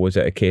deal, or was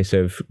it a case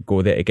of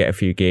go there to get a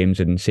few games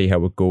and see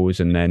how it goes?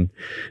 And then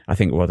I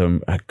think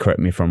Rotherham, correct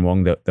me if I'm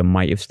wrong, that they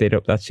might have stayed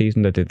up that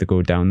season, or did they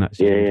go down that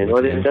season? Yeah,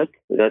 no, they did.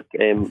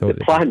 The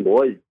plan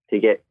was to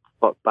get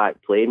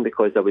back playing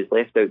because I was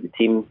left out the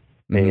team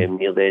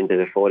near the end of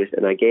the Forest,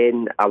 and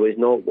again I was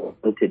not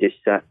wanting to just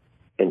sit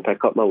and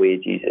pick up my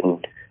wages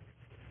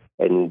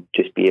and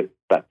just be a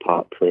bit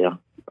part player.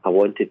 I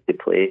wanted to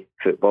play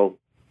football,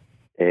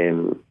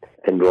 and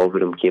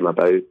Rotherham came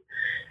about.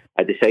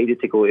 I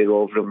decided to go to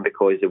Rotherham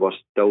because they were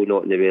still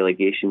not in the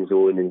relegation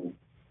zone,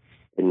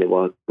 and they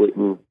were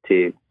looking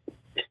to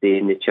stay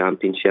in the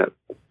Championship,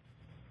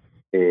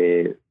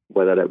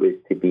 whether it was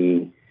to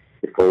be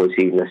the following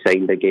season I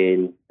signed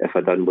again if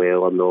I done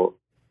well or not,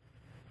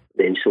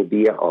 then so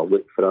be it, or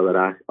look for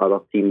other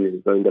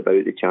teams round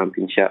about the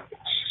Championship.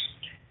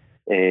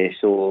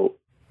 So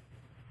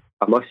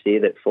I must say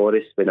that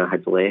Forest, when I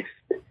had left,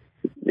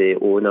 the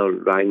owner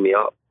rang me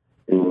up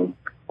and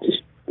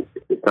just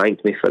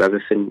thanked me for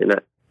everything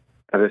that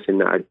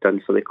I'd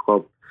done for the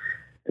club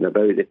and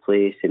about the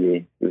place, and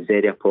he was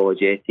very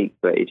apologetic,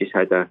 but he just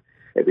had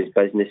it was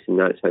business, and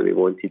that's how he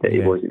wanted it.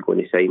 He wasn't going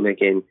to sign me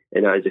again,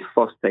 and that is the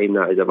first time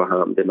that has ever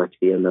happened in my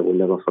career, and I will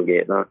never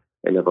forget that,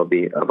 and never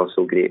be ever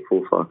so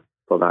grateful for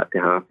that to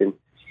happen.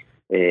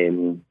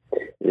 And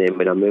then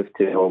when I moved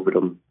to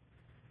Rotherham,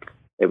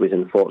 it was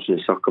unfortunate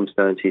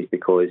circumstances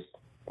because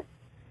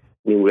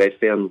Neil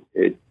Redfern,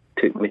 who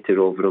took me to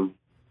Rotherham,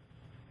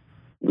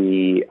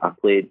 I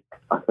played,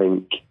 I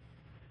think,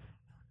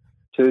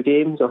 2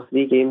 games or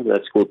 3 games, and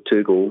I scored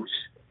 2 goals.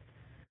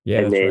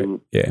 Yeah, and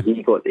then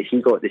he got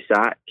the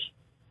sack,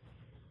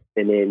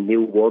 and then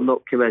Neil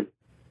Warnock came in,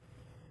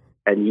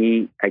 and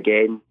he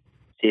again,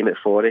 same at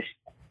Forest,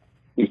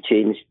 he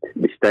changed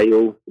the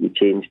style, he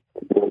changed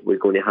what was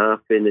going to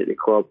happen at the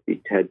club.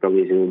 He had brought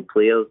his own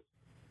players,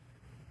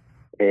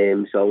 so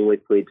I only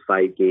played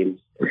 5 games,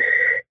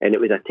 and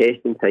it was a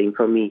testing time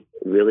for me,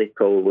 really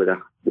probably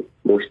the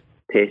most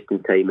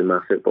testing time in my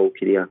football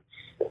career,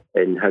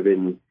 and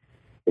having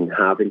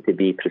to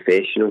be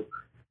professional.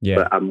 Yeah.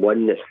 But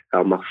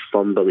I'm a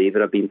firm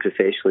believer of being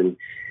professional,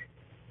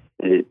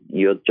 and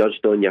you're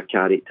judged on your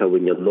character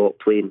when you're not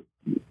playing,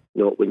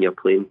 not when you're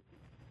playing.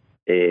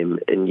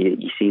 And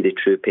you see the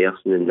true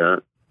person in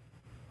that,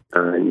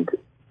 and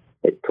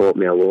it taught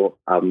me a lot.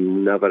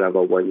 I'm never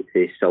ever one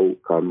to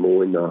sulk or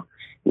moan or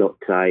not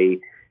try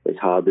as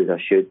hard as I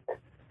should.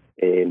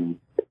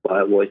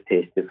 But it was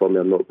testing for me,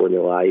 I'm not going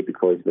to lie,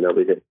 because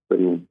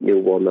when Neil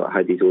Warnock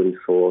had his own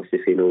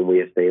philosophy and own way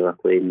of style of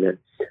playing, that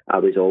I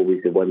was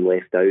always the one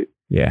left out.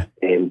 Yeah.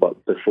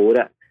 But before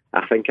it,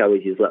 I think I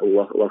was his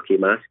little lucky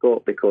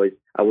mascot, because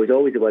I was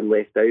always the one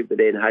left out, but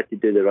then had to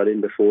do the running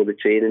before the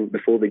training,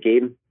 before the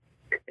game,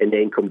 and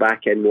then come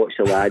back in, watch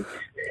the lads,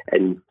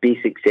 and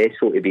be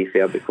successful, to be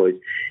fair, because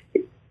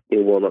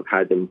Neil Warnock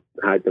had them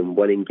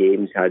winning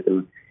games, had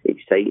them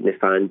exciting the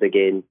fans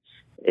again.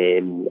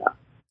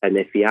 And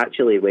if he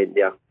actually went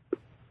there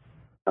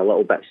a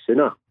little bit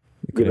sooner,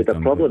 they would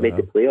have probably made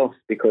the playoffs,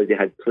 because they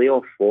had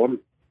playoff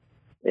form.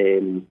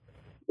 They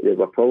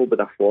were probably,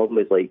 their form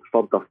was like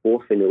 3rd or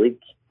 4th in the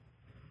league.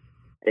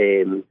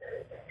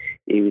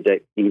 He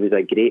was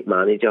a great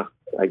manager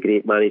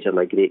and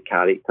a great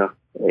character.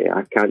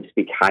 I can't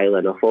speak highly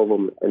enough of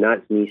him, and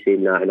that's me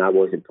saying that, and I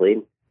wasn't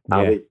playing.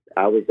 Yeah.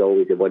 I was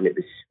always the one that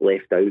was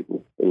left out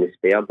in the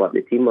spare, but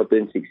the team were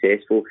doing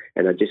successful,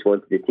 and I just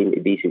wanted the team to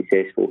be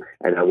successful,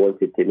 and I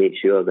wanted to make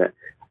sure that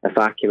if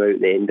I came out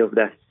at the end of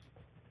this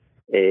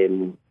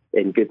in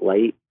good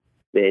light,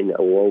 then it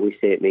will always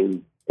set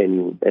me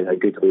in a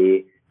good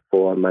way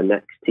for my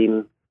next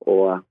team,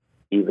 or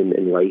even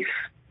in life,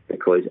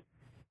 because,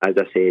 as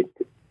I said,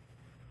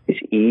 it's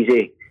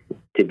easy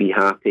to be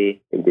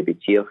happy and to be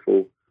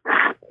cheerful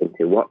and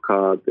to work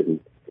hard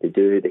and to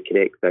do the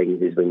correct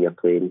things is when you're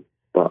playing,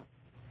 but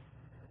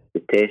the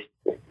test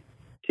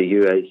to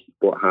you is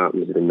what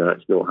happens when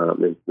that's not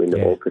happening, when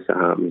the opposite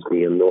happens, when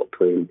you're not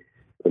playing,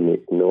 when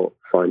it's not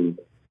fun,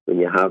 when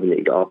you're having to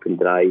get up and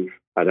drive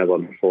an hour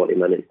and 40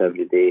 minutes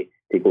every day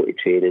to go to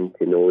training,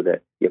 to know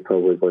that you're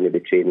probably going to be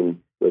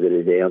training with the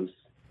reserves,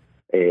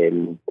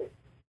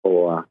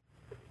 or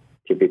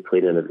to be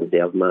playing in a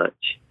reserve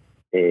match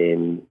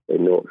and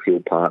not feel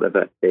part of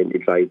it, then to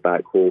drive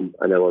back home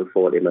an hour and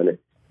 40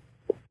 minutes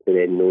and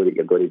then know that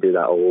you're going to do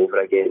that all over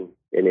again,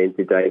 and then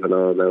to drive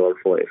another hour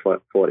and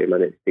 40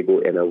 minutes to go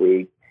to an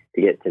away,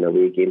 to get to an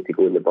away game, to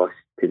go in the bus,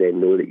 to then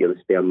know that you're the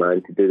spare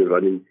man to do the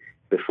running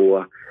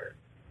before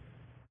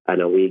an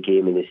away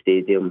game in the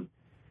stadium,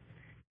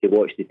 to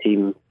watch the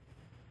team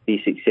be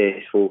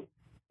successful,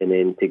 and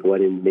then to go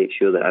in and make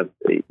sure that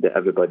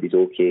everybody's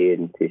okay,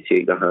 and to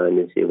shake their hand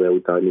and say well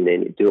done, and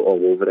then to do it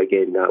all over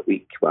again that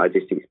week, what I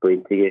just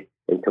explained to you,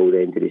 until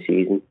the end of the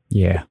season.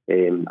 Yeah.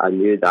 I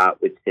knew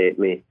that would set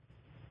me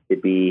to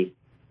be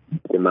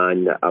the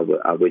man that I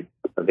would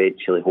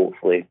eventually,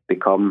 hopefully,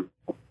 become.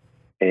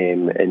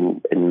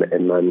 in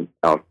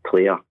my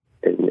player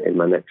in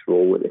my next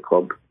role at the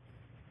club.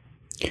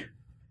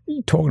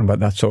 Talking about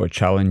that sort of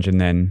challenge,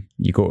 and then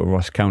you go to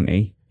Ross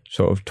County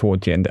sort of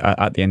towards the end,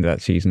 at the end of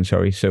that season,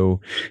 sorry. So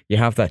you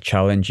have that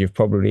challenge. You've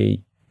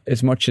probably,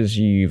 as much as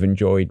you've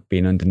enjoyed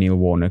being under Neil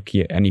Warnock,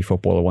 any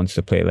footballer wants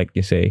to play, like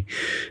you say.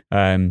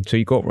 So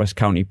you go to Ross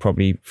County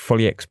probably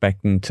fully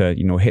expecting to,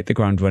 hit the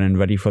ground running,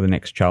 ready for the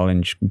next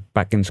challenge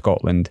back in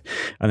Scotland.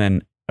 And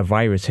then a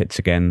virus hits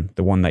again,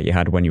 the one that you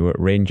had when you were at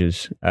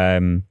Rangers.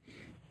 That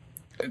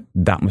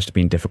must have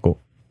been difficult.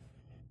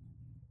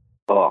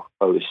 Oh,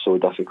 it was so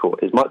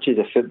difficult. As much as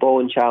a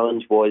footballing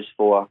challenge was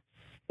for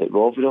at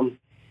Rotherham,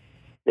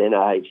 then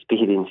I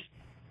experienced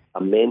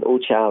a mental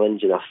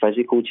challenge and a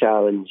physical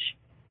challenge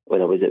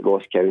when I was at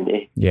Ross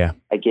County. Yeah.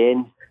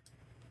 Again,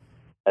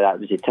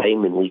 that was the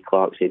time when Lee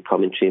Clark said,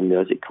 come and train with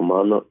us at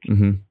Kilmarnock.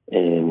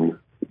 The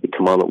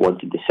Kilmarnock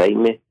wanted to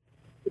sign me.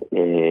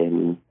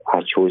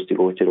 I chose to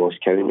go to Ross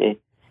County.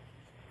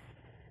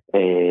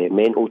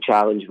 Mental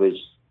challenge was,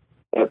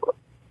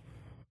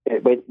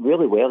 it went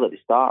really well at the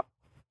start.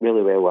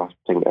 Really well. I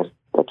think I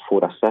had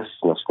 4 assists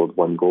and I scored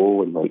 1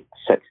 goal in like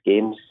 6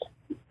 games.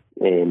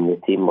 The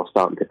team were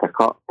starting to pick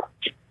up.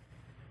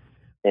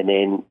 And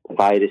then the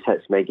virus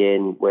hits me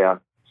again,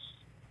 where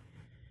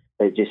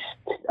I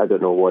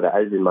don't know what it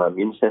is, and my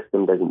immune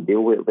system doesn't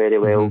deal with it very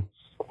well.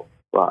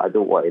 But I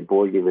don't want to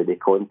bore you with the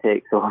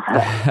context of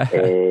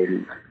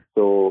it.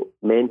 So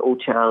mental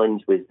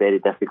challenge was very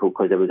difficult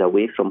because I was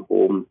away from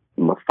home.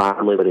 My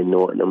family were in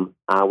Nottingham.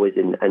 I was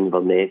in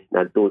Inverness, and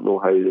I don't know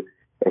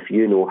if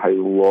you know how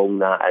long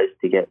that is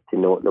to get to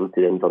Nottingham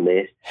to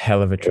Inverness.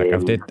 Hell of a trek.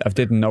 I've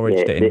did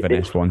Norwich to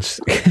Inverness once.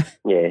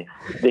 Yeah.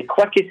 The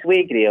quickest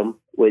way, Graham,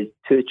 was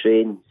 2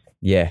 trains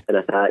and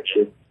a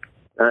taxi.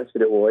 That's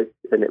what it was.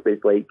 And it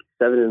was like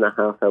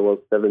 7.5 hours,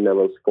 7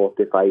 hours,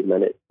 45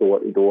 minutes door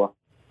to door.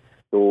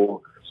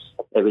 So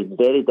it was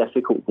very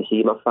difficult to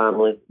see my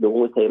family. The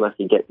only time I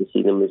could get to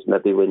see them was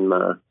maybe when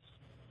my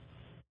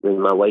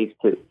wife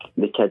took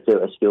the kids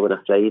out of school on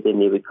a Friday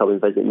and they would come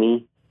and visit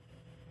me.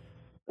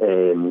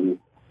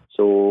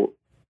 So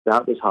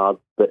that was hard,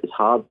 but it's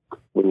hard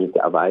when you've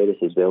got a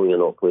virus as well and you're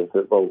not playing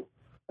football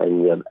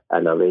and you're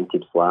in a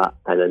rented flat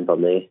in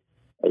Inverness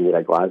and you're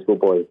a Glasgow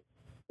boy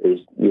who's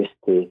used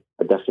to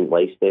a different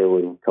lifestyle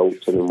and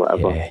culture and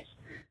whatever to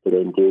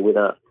then deal with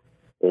that.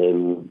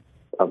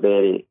 Are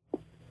very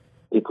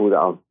people that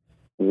are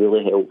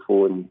really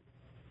helpful and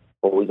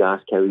always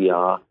ask how you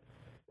are.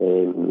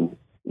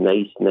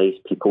 Nice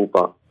people,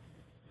 but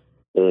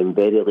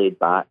very laid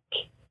back.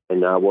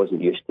 And I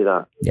wasn't used to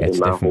that. Yeah, it's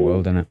a different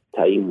world, isn't it?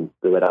 Time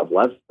where I've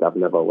lived. I've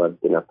never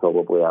lived in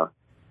probably a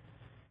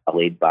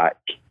laid back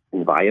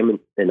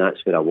environment, and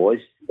that's where I was.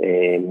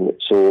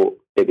 So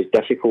it was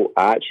difficult.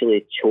 I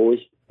actually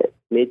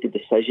made the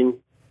decision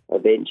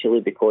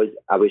eventually because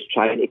I was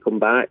trying to come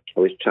back.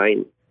 I was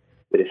trying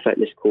with the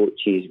fitness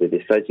coaches, with the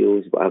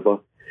physios, whatever.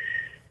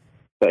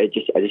 But I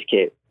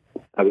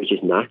was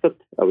just knackered.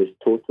 I was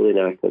totally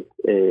knackered.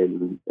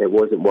 It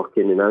wasn't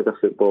working, and as a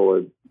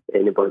footballer,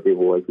 anybody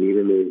will agree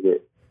with me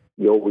that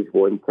you always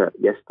want it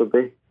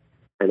yesterday,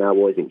 and I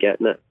wasn't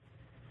getting it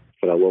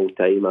for a long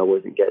time. I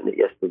wasn't getting it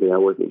yesterday. I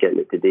wasn't getting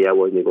it today. I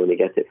wasn't going to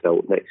get it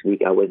for next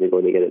week. I wasn't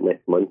going to get it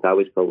next month. I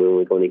was probably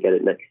only going to get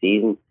it next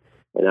season,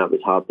 and that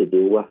was hard to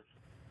deal with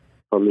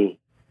for me.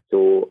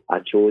 So I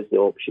chose the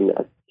option that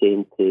I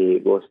came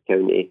to Ross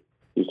County.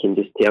 You can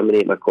just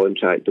terminate my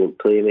contract. Don't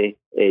pay me.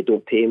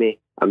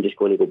 I'm just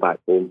going to go back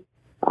home.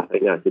 I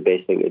think that's the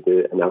best thing to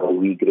do, and I'll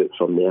regroup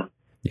from there.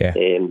 Yeah.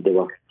 They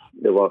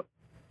were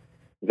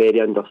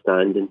very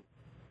understanding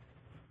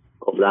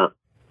of that.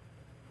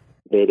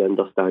 Very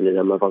understanding.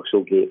 I'm ever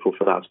so grateful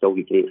for that. I've still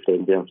got great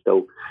friends there. I'm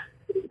still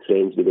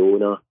friends with the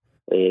owner.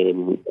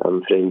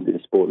 I'm friends with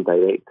the sporting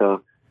director.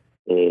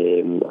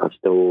 I've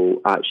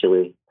still,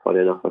 actually, funny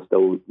enough, I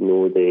still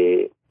know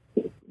the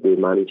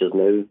managers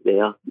now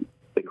there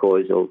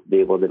because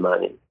they were the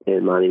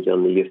manager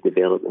and the youth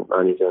development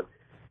manager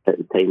at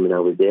the time when I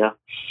was there.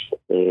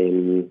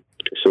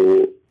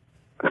 So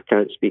I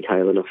can't speak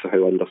highly enough for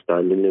how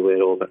understanding they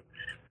were of it,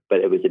 but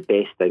it was the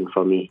best thing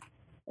for me,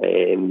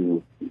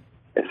 if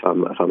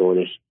I'm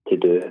honest, to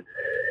do.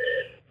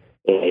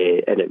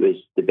 And it was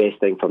the best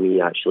thing for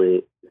me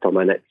actually for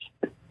my next.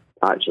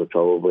 Actually,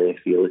 probably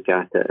if you look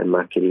at it in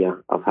my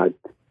career,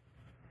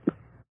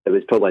 it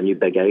was probably a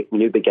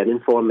new beginning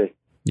for me.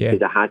 Yeah.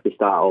 Because I had to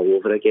start all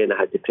over again. I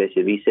had to press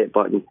the reset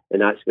button,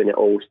 and that's when it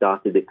all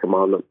started at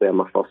Kilmarnock, where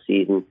my first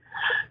season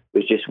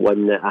was just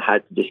one that I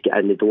had to just get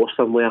in the door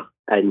somewhere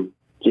and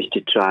just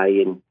to try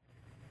and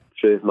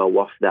prove my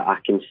worth that I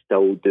can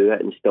still do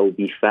it and still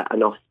be fit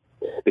enough.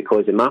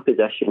 Because in my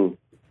position,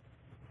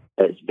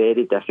 it's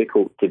very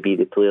difficult to be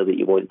the player that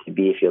you want to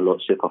be if you're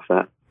not super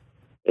fit.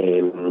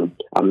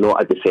 I'm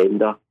not a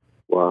defender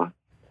where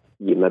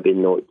you maybe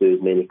not do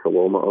as many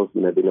kilometres,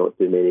 you maybe not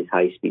do many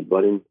high-speed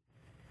running.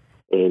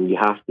 You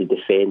have to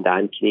defend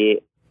and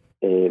create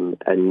in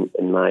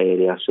my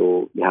area,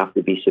 so you have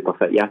to be super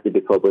fit. You have to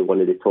be probably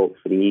one of the top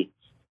 3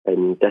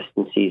 in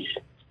distances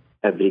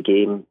every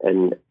game,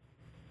 and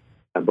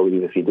I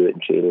believe if you do it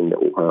in training,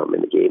 that will happen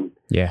in the game.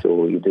 Yeah.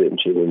 So you do it in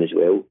training as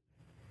well.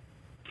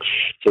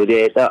 So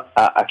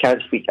I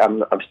can't speak. I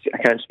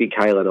can't speak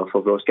highly enough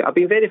of Ross. I've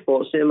been very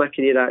fortunate in my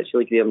career,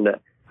 actually, Graham,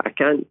 that I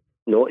can't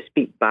not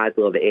speak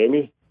badly of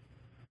any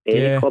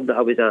club that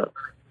I was at.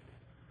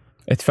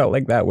 It felt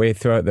like that way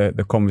throughout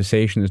the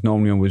conversation. There's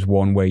normally always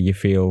one where you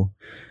feel,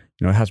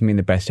 it hasn't been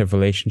the best of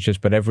relationships,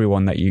 but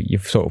everyone that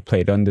you've sort of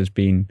played under has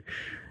been,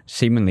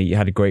 seemingly, you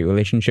had a great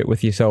relationship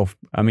with yourself.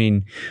 I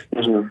mean,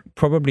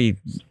 probably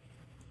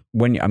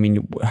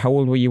how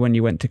old were you when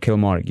you went to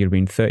Kilmarnock? You'd have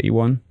been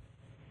 31?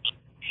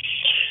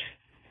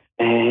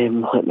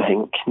 Let me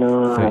think.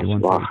 No,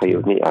 31, you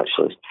would need to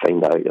actually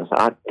find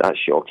out. That's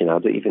shocking. I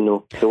don't even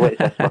know. So what is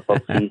this, my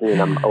third season?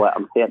 And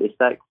I'm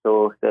 36,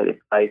 so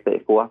 35,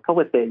 34,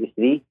 probably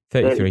 33.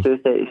 33. 32,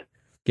 30,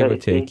 Give or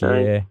take,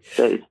 yeah.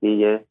 33,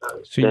 yeah.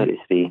 So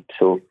 33.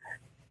 So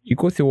you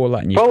go through all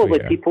that in your probably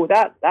career. people,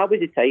 that was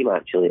the time,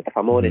 actually, if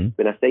I'm honest,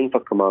 when I signed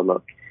for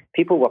Kilmarnock,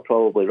 people were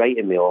probably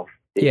writing me off.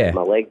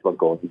 My legs were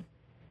gone,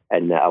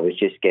 and I was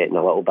just getting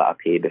a little bit of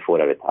pay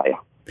before I retire.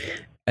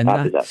 And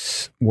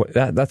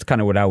that's kind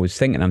of what I was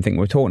thinking. I'm thinking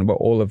we're talking about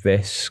all of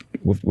this.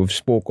 We've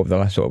spoke over the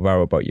last sort of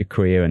hour about your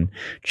career and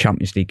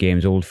Champions League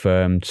games, Old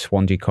Firm,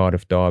 Swansea,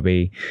 Cardiff,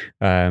 Derby,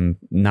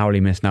 narrowly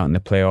missing out in the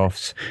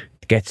playoffs.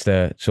 Gets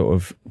the sort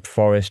of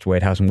Forest where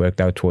it hasn't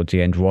worked out towards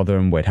the end,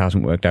 Rotherham where it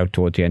hasn't worked out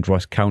towards the end,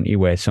 Ross County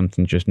where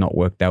something's just not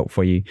worked out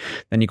for you.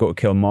 Then you go to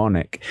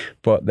Kilmarnock,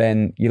 but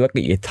then you look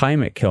at your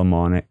time at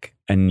Kilmarnock,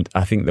 and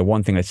I think the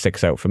one thing that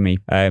sticks out for me,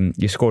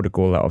 you scored a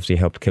goal that obviously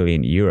helped Killie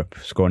into Europe,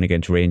 scoring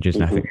against Rangers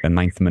in I think the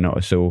 9th minute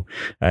or so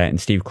in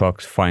Steve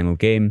Clarke's final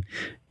game.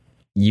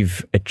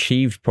 You've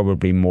achieved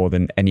probably more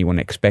than anyone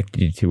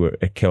expected you to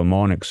at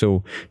Kilmarnock.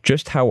 So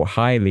just how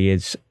highly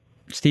is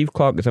Steve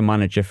Clarke as a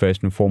manager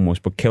first and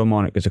foremost, but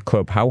Kilmarnock as a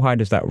club, how high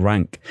does that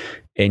rank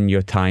in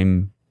your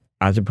time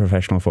as a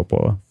professional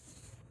footballer?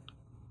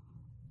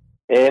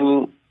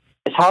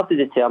 It's hard to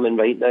determine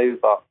right now,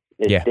 but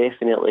it's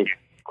definitely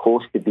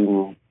close to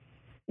being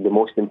the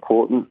most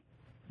important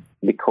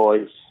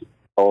because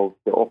of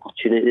the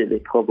opportunity that the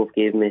club have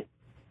gave me.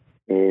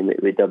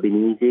 It would have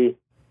been easy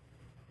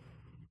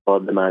for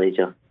the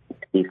manager,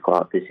 Steve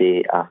Clarke, to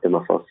say after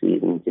my first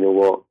season, you know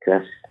what,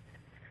 Chris,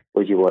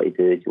 what do you want to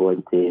do? Do you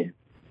want to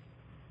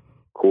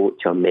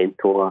coach or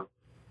mentor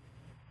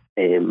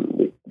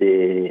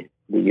the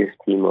youth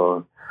team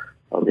or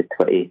the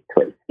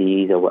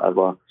 23s or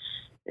whatever?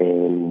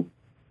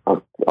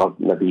 I'll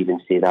maybe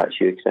even say that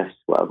to you, Chris,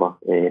 whatever.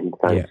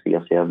 Thanks for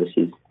your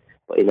services.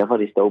 But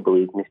he still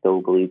believed me,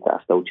 still believed that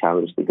I still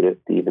challenged the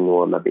group, even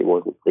though I maybe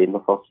wasn't playing my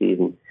first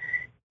season.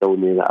 Still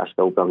knew that I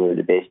still bring out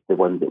the best, the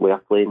ones that were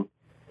playing,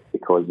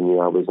 because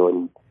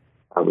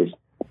I was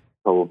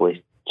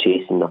probably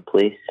chasing a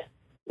place.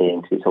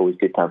 So it's always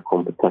good to have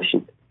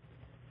competition,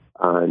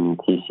 and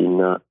he's seen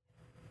that.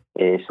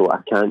 So I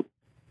can't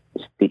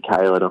speak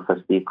highly enough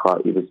of Steve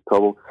Clarke. He was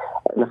probably,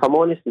 and if I'm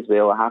honest as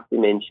well, I have to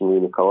mention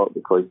Lee McCulloch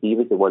because he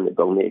was the one that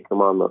brought me to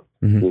Kilmarnock.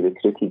 He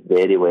recruited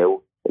very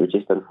well. It was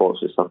just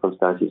unfortunate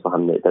circumstances for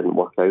him that it didn't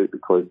work out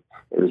because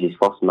it was his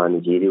first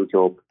managerial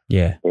job.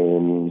 Yeah.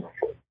 And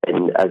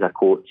as a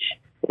coach,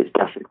 it's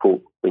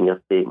difficult when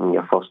you're taking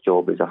your first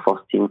job as a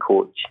first team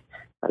coach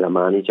and a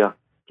manager,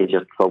 because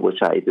you're probably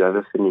trying to do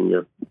everything and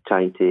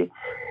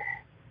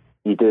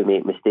you do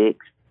make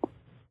mistakes.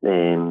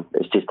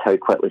 It's just how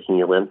quickly can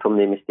you learn from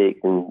the mistakes,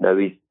 and now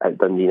he's at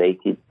Dundee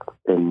United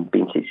and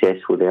being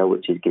successful there,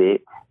 which is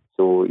great.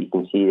 So you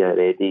can see that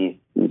already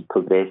he's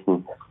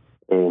progressing.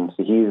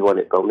 So he was one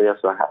that brought me there,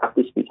 so I have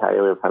to speak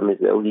highly of him as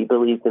well. He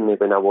believed in me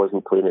when I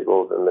wasn't playing at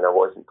Rotherham, when I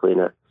wasn't playing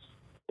at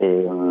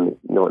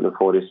Nottingham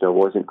Forest, and I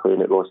wasn't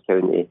playing at Ross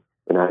County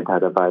when I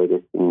had a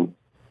virus, and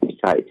he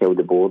tried to tell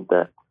the board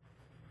that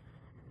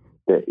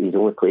he's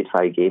only played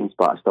 5 games,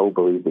 but I still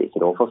believe that he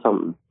can offer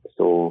something.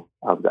 So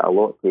I've got a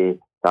lot to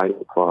thank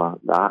for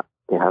that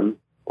to him.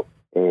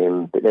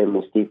 But then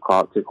when Steve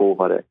Clarke took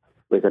over, it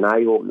was an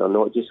eye-opener,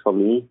 not just for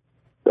me,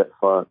 but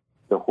for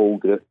the whole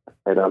group.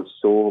 And I'm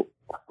so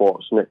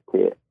fortunate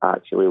to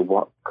actually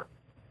work.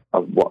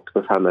 I've worked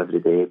with him every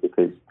day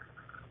because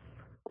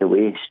the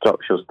way he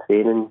structures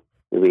training,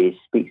 the way he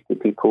speaks to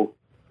people,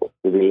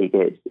 the way he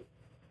gets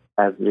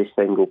every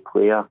single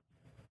player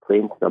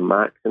playing to their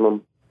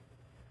maximum,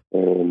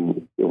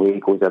 the way he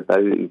goes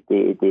about his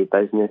day-to-day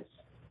business,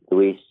 the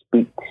way he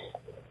speaks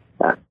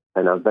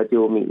in a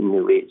video meeting,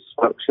 the way it's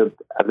structured,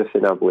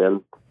 everything I've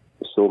learned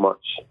so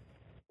much.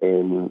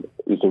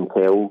 You can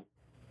tell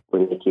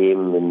when he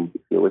came, and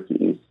if you look at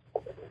his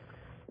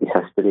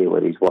history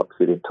where he's worked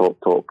with the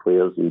top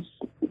players, he's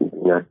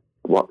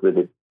worked with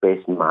the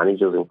best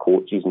managers and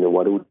coaches in the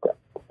world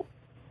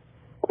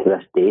to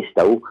this day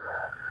still.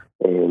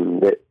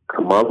 That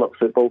Kilmarnock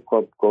Football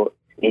Club got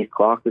Steve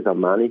Clarke as a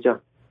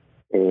manager,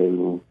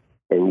 and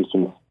you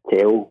can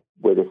tell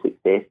with the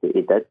success that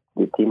he did.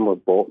 The team were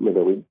bottom of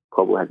the league,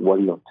 probably had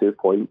 1 or 2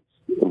 points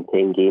in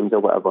 10 games or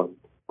whatever,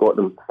 got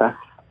them 5th,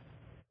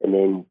 and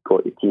then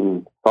got the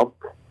team 3rd,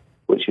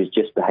 which was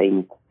just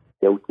behind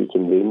Celtic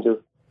and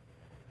Rangers.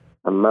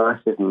 A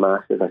massive,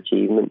 massive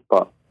achievement,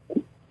 but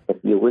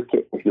if you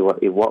were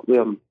to work with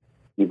him,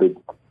 you would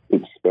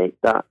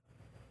expect that,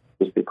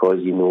 just because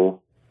you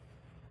know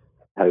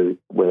how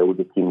well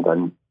the team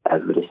done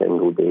every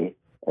single day,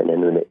 and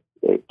then when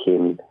it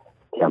came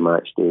to a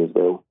match day as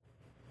well.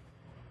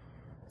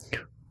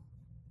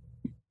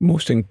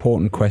 Most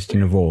important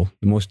question of all,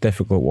 the most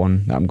difficult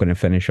one that I'm going to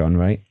finish on,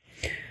 right?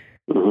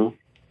 Mm-hmm.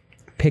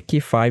 Pick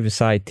your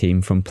five-a-side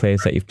team from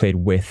players that you've played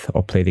with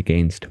or played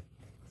against.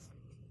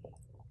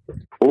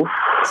 Oof.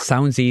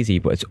 Sounds easy,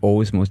 but it's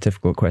always the most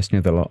difficult question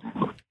of the lot.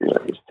 Yeah,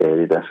 it's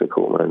very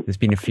difficult, man. There's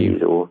been a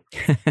few.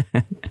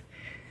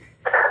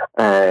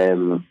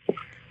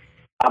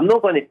 I'm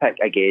not going to pick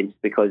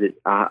against, because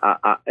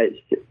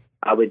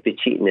I would be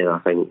cheating there, I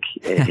think.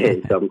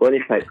 So I'm going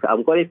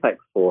to pick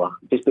four,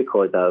 just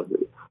because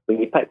when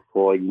you pick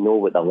four, you know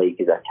what they're like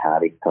as a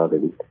character,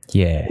 and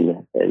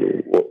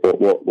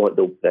what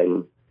they'll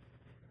bring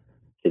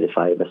to the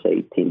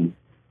five-a-side team.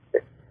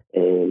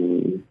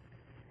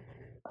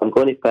 I'm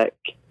going to pick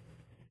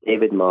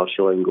David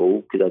Marshall in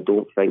goal, because I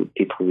don't think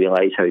people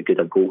realise how good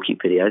a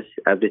goalkeeper he is.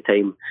 Every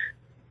time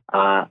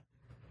I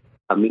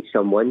meet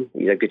someone,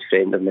 he's a good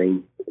friend of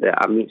mine,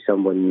 I meet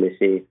someone and they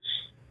say,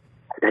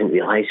 I didn't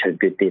realise how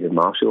good David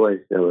Marshall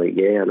is. And I'm like,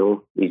 yeah, I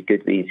know. He's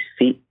good with his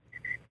feet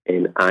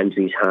and with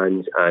his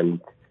hands,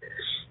 and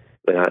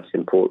that's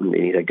important.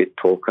 And he's a good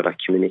talker, a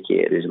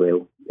communicator as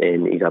well.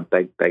 And he's a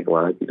big, big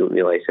lad. You don't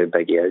realise how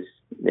big he is.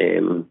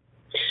 And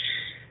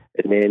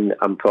then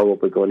I'm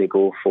probably going to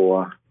go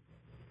for,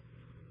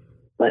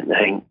 let me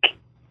think.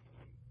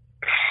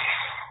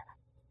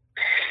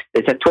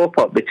 It's a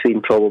top-up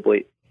between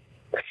probably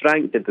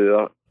Frank de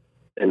Boer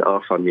and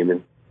Arthur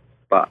Newman.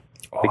 But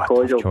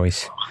because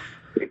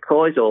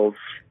of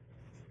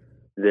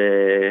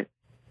the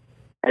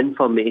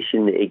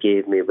information that he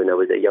gave me when I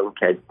was a young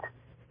kid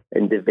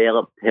and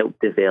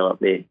helped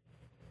develop me,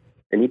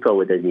 and he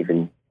probably didn't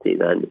even take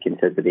that into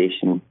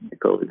consideration, he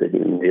probably didn't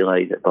even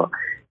realise it, but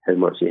how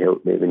much he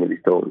helped me when he was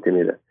talking to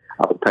me, that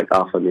I'll pick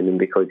Arthur Newman,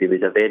 because he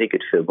was a very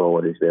good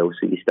footballer as well.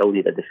 So you still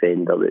need a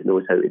defender that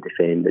knows how to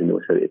defend and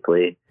knows how to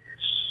play.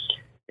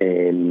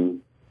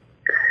 In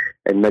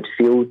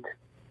midfield,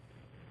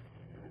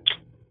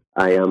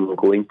 I am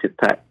going to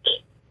pick.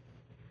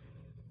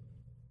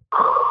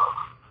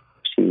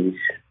 Jeez,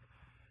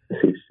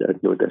 this is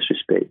no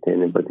disrespect to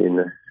anybody in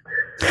this,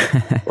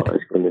 but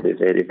it's going to be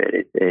very,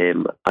 very.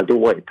 I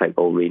don't want to pick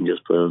all Rangers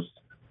players.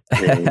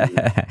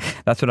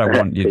 That's what I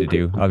want you to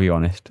do, I'll be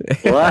honest.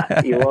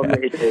 What? You want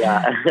me to do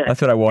that?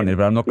 That's what I wanted,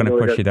 but I'm not going to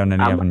push you down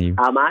any avenue.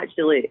 I'm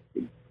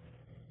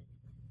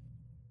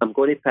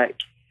going to pick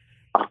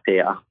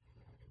Arteta,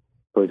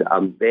 because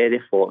I'm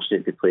very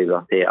fortunate to play with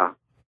Arteta.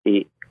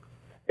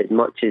 As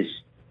much as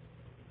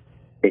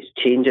it's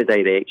changed the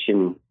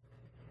direction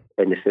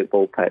in the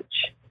football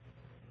pitch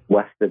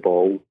with the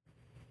ball,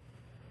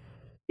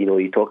 you know,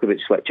 you talk about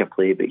switch of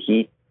play, but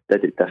he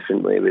did it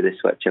differently with the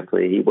switch of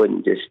play. He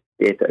wouldn't just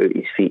get it out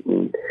his feet,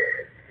 and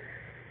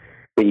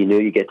when you know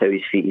you get out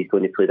his feet, he's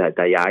going to play that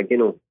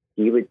diagonal.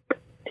 He would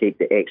take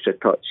the extra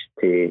touch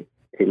to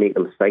make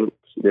them think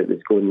that it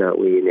was going that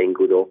way, and then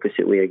go the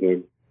opposite way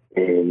again.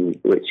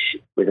 Which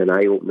was an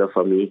eye opener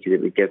for me, because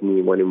it would give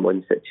me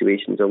one-on-one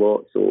situations a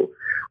lot. So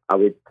I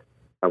would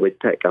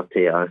pick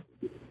Arteta.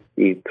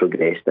 He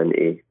progressed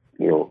into,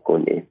 you know,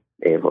 going to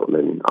Everton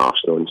and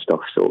Arsenal and stuff.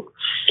 So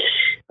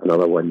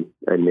another one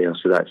in there.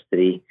 So that's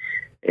three.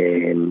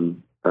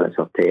 That's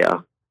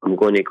Arteta. I'm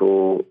going to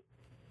go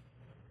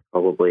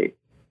probably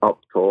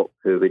up top,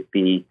 who would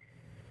be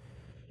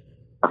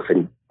a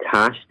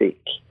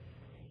fantastic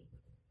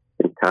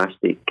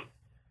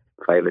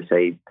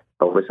five-a-side.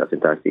 Obviously a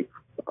fantastic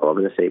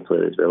 11-a-side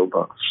player as well,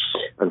 but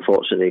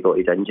unfortunately he got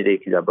his injury,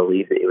 because I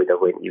believe that he would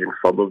have went even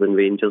further than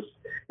Rangers,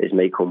 is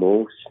Michael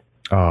Moles.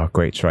 Oh,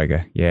 great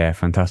striker. Yeah,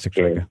 fantastic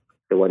striker.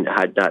 The one that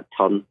had that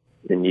turn,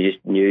 and you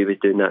just knew he was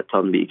doing that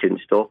turn, but you couldn't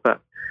stop it.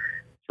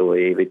 So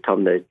he would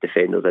turn the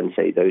defenders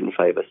inside out in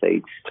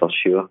five-a-sides for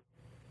sure.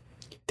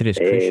 Did his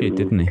cruciate,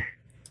 didn't he?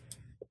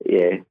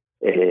 Yeah.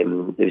 He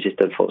was just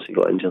unfortunately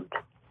got injured.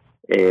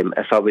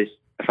 If I was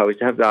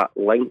to have that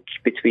link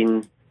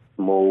between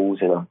Moles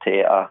and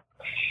Arteta,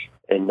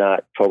 and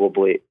that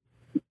probably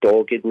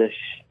doggedness,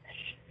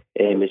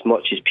 as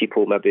much as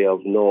people maybe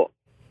have not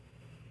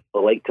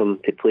liked him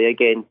to play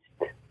against,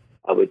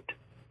 I would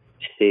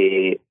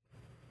say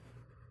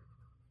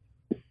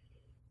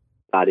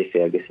Barry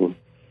Ferguson,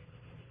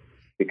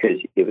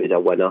 because he was a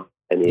winner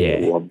and he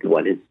loved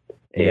winning.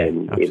 He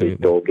was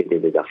dogged, he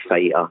was a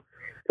fighter.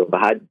 So if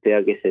I had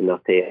Ferguson and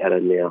Arteta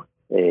in there,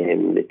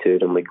 the two of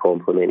them would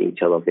complement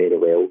each other very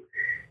well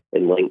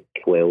and link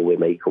well with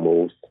Michael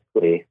Moles,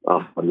 with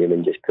Arthur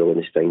Newman just pulling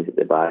the strings at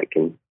the back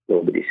and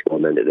nobody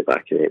scoring into the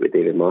back of the net with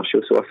David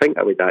Marshall. So I think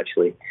I would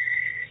actually,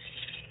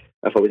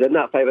 if I was in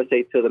that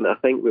five-a-side tournament,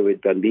 I think we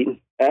would be unbeaten.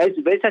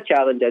 It's a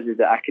challenge is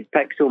that I could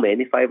pick so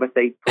many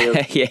five-a-side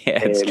players. Yeah,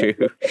 it's true.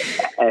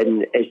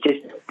 And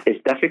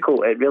it's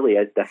difficult. It really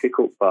is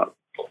difficult, but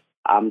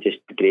I'm just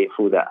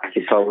grateful that I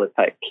could probably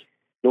pick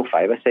no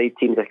five-a-side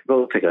teams. I could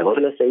probably pick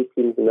 11-a-side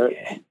teams and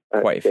that.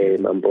 Quite a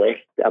few. I'm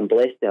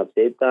blessed to have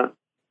said that.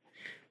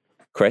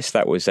 Chris,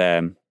 that was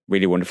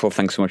really wonderful.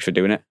 Thanks so much for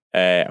doing it.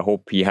 I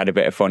hope you had a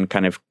bit of fun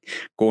kind of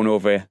going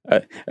over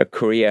a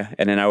career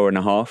in an hour and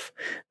a half.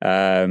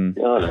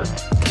 No.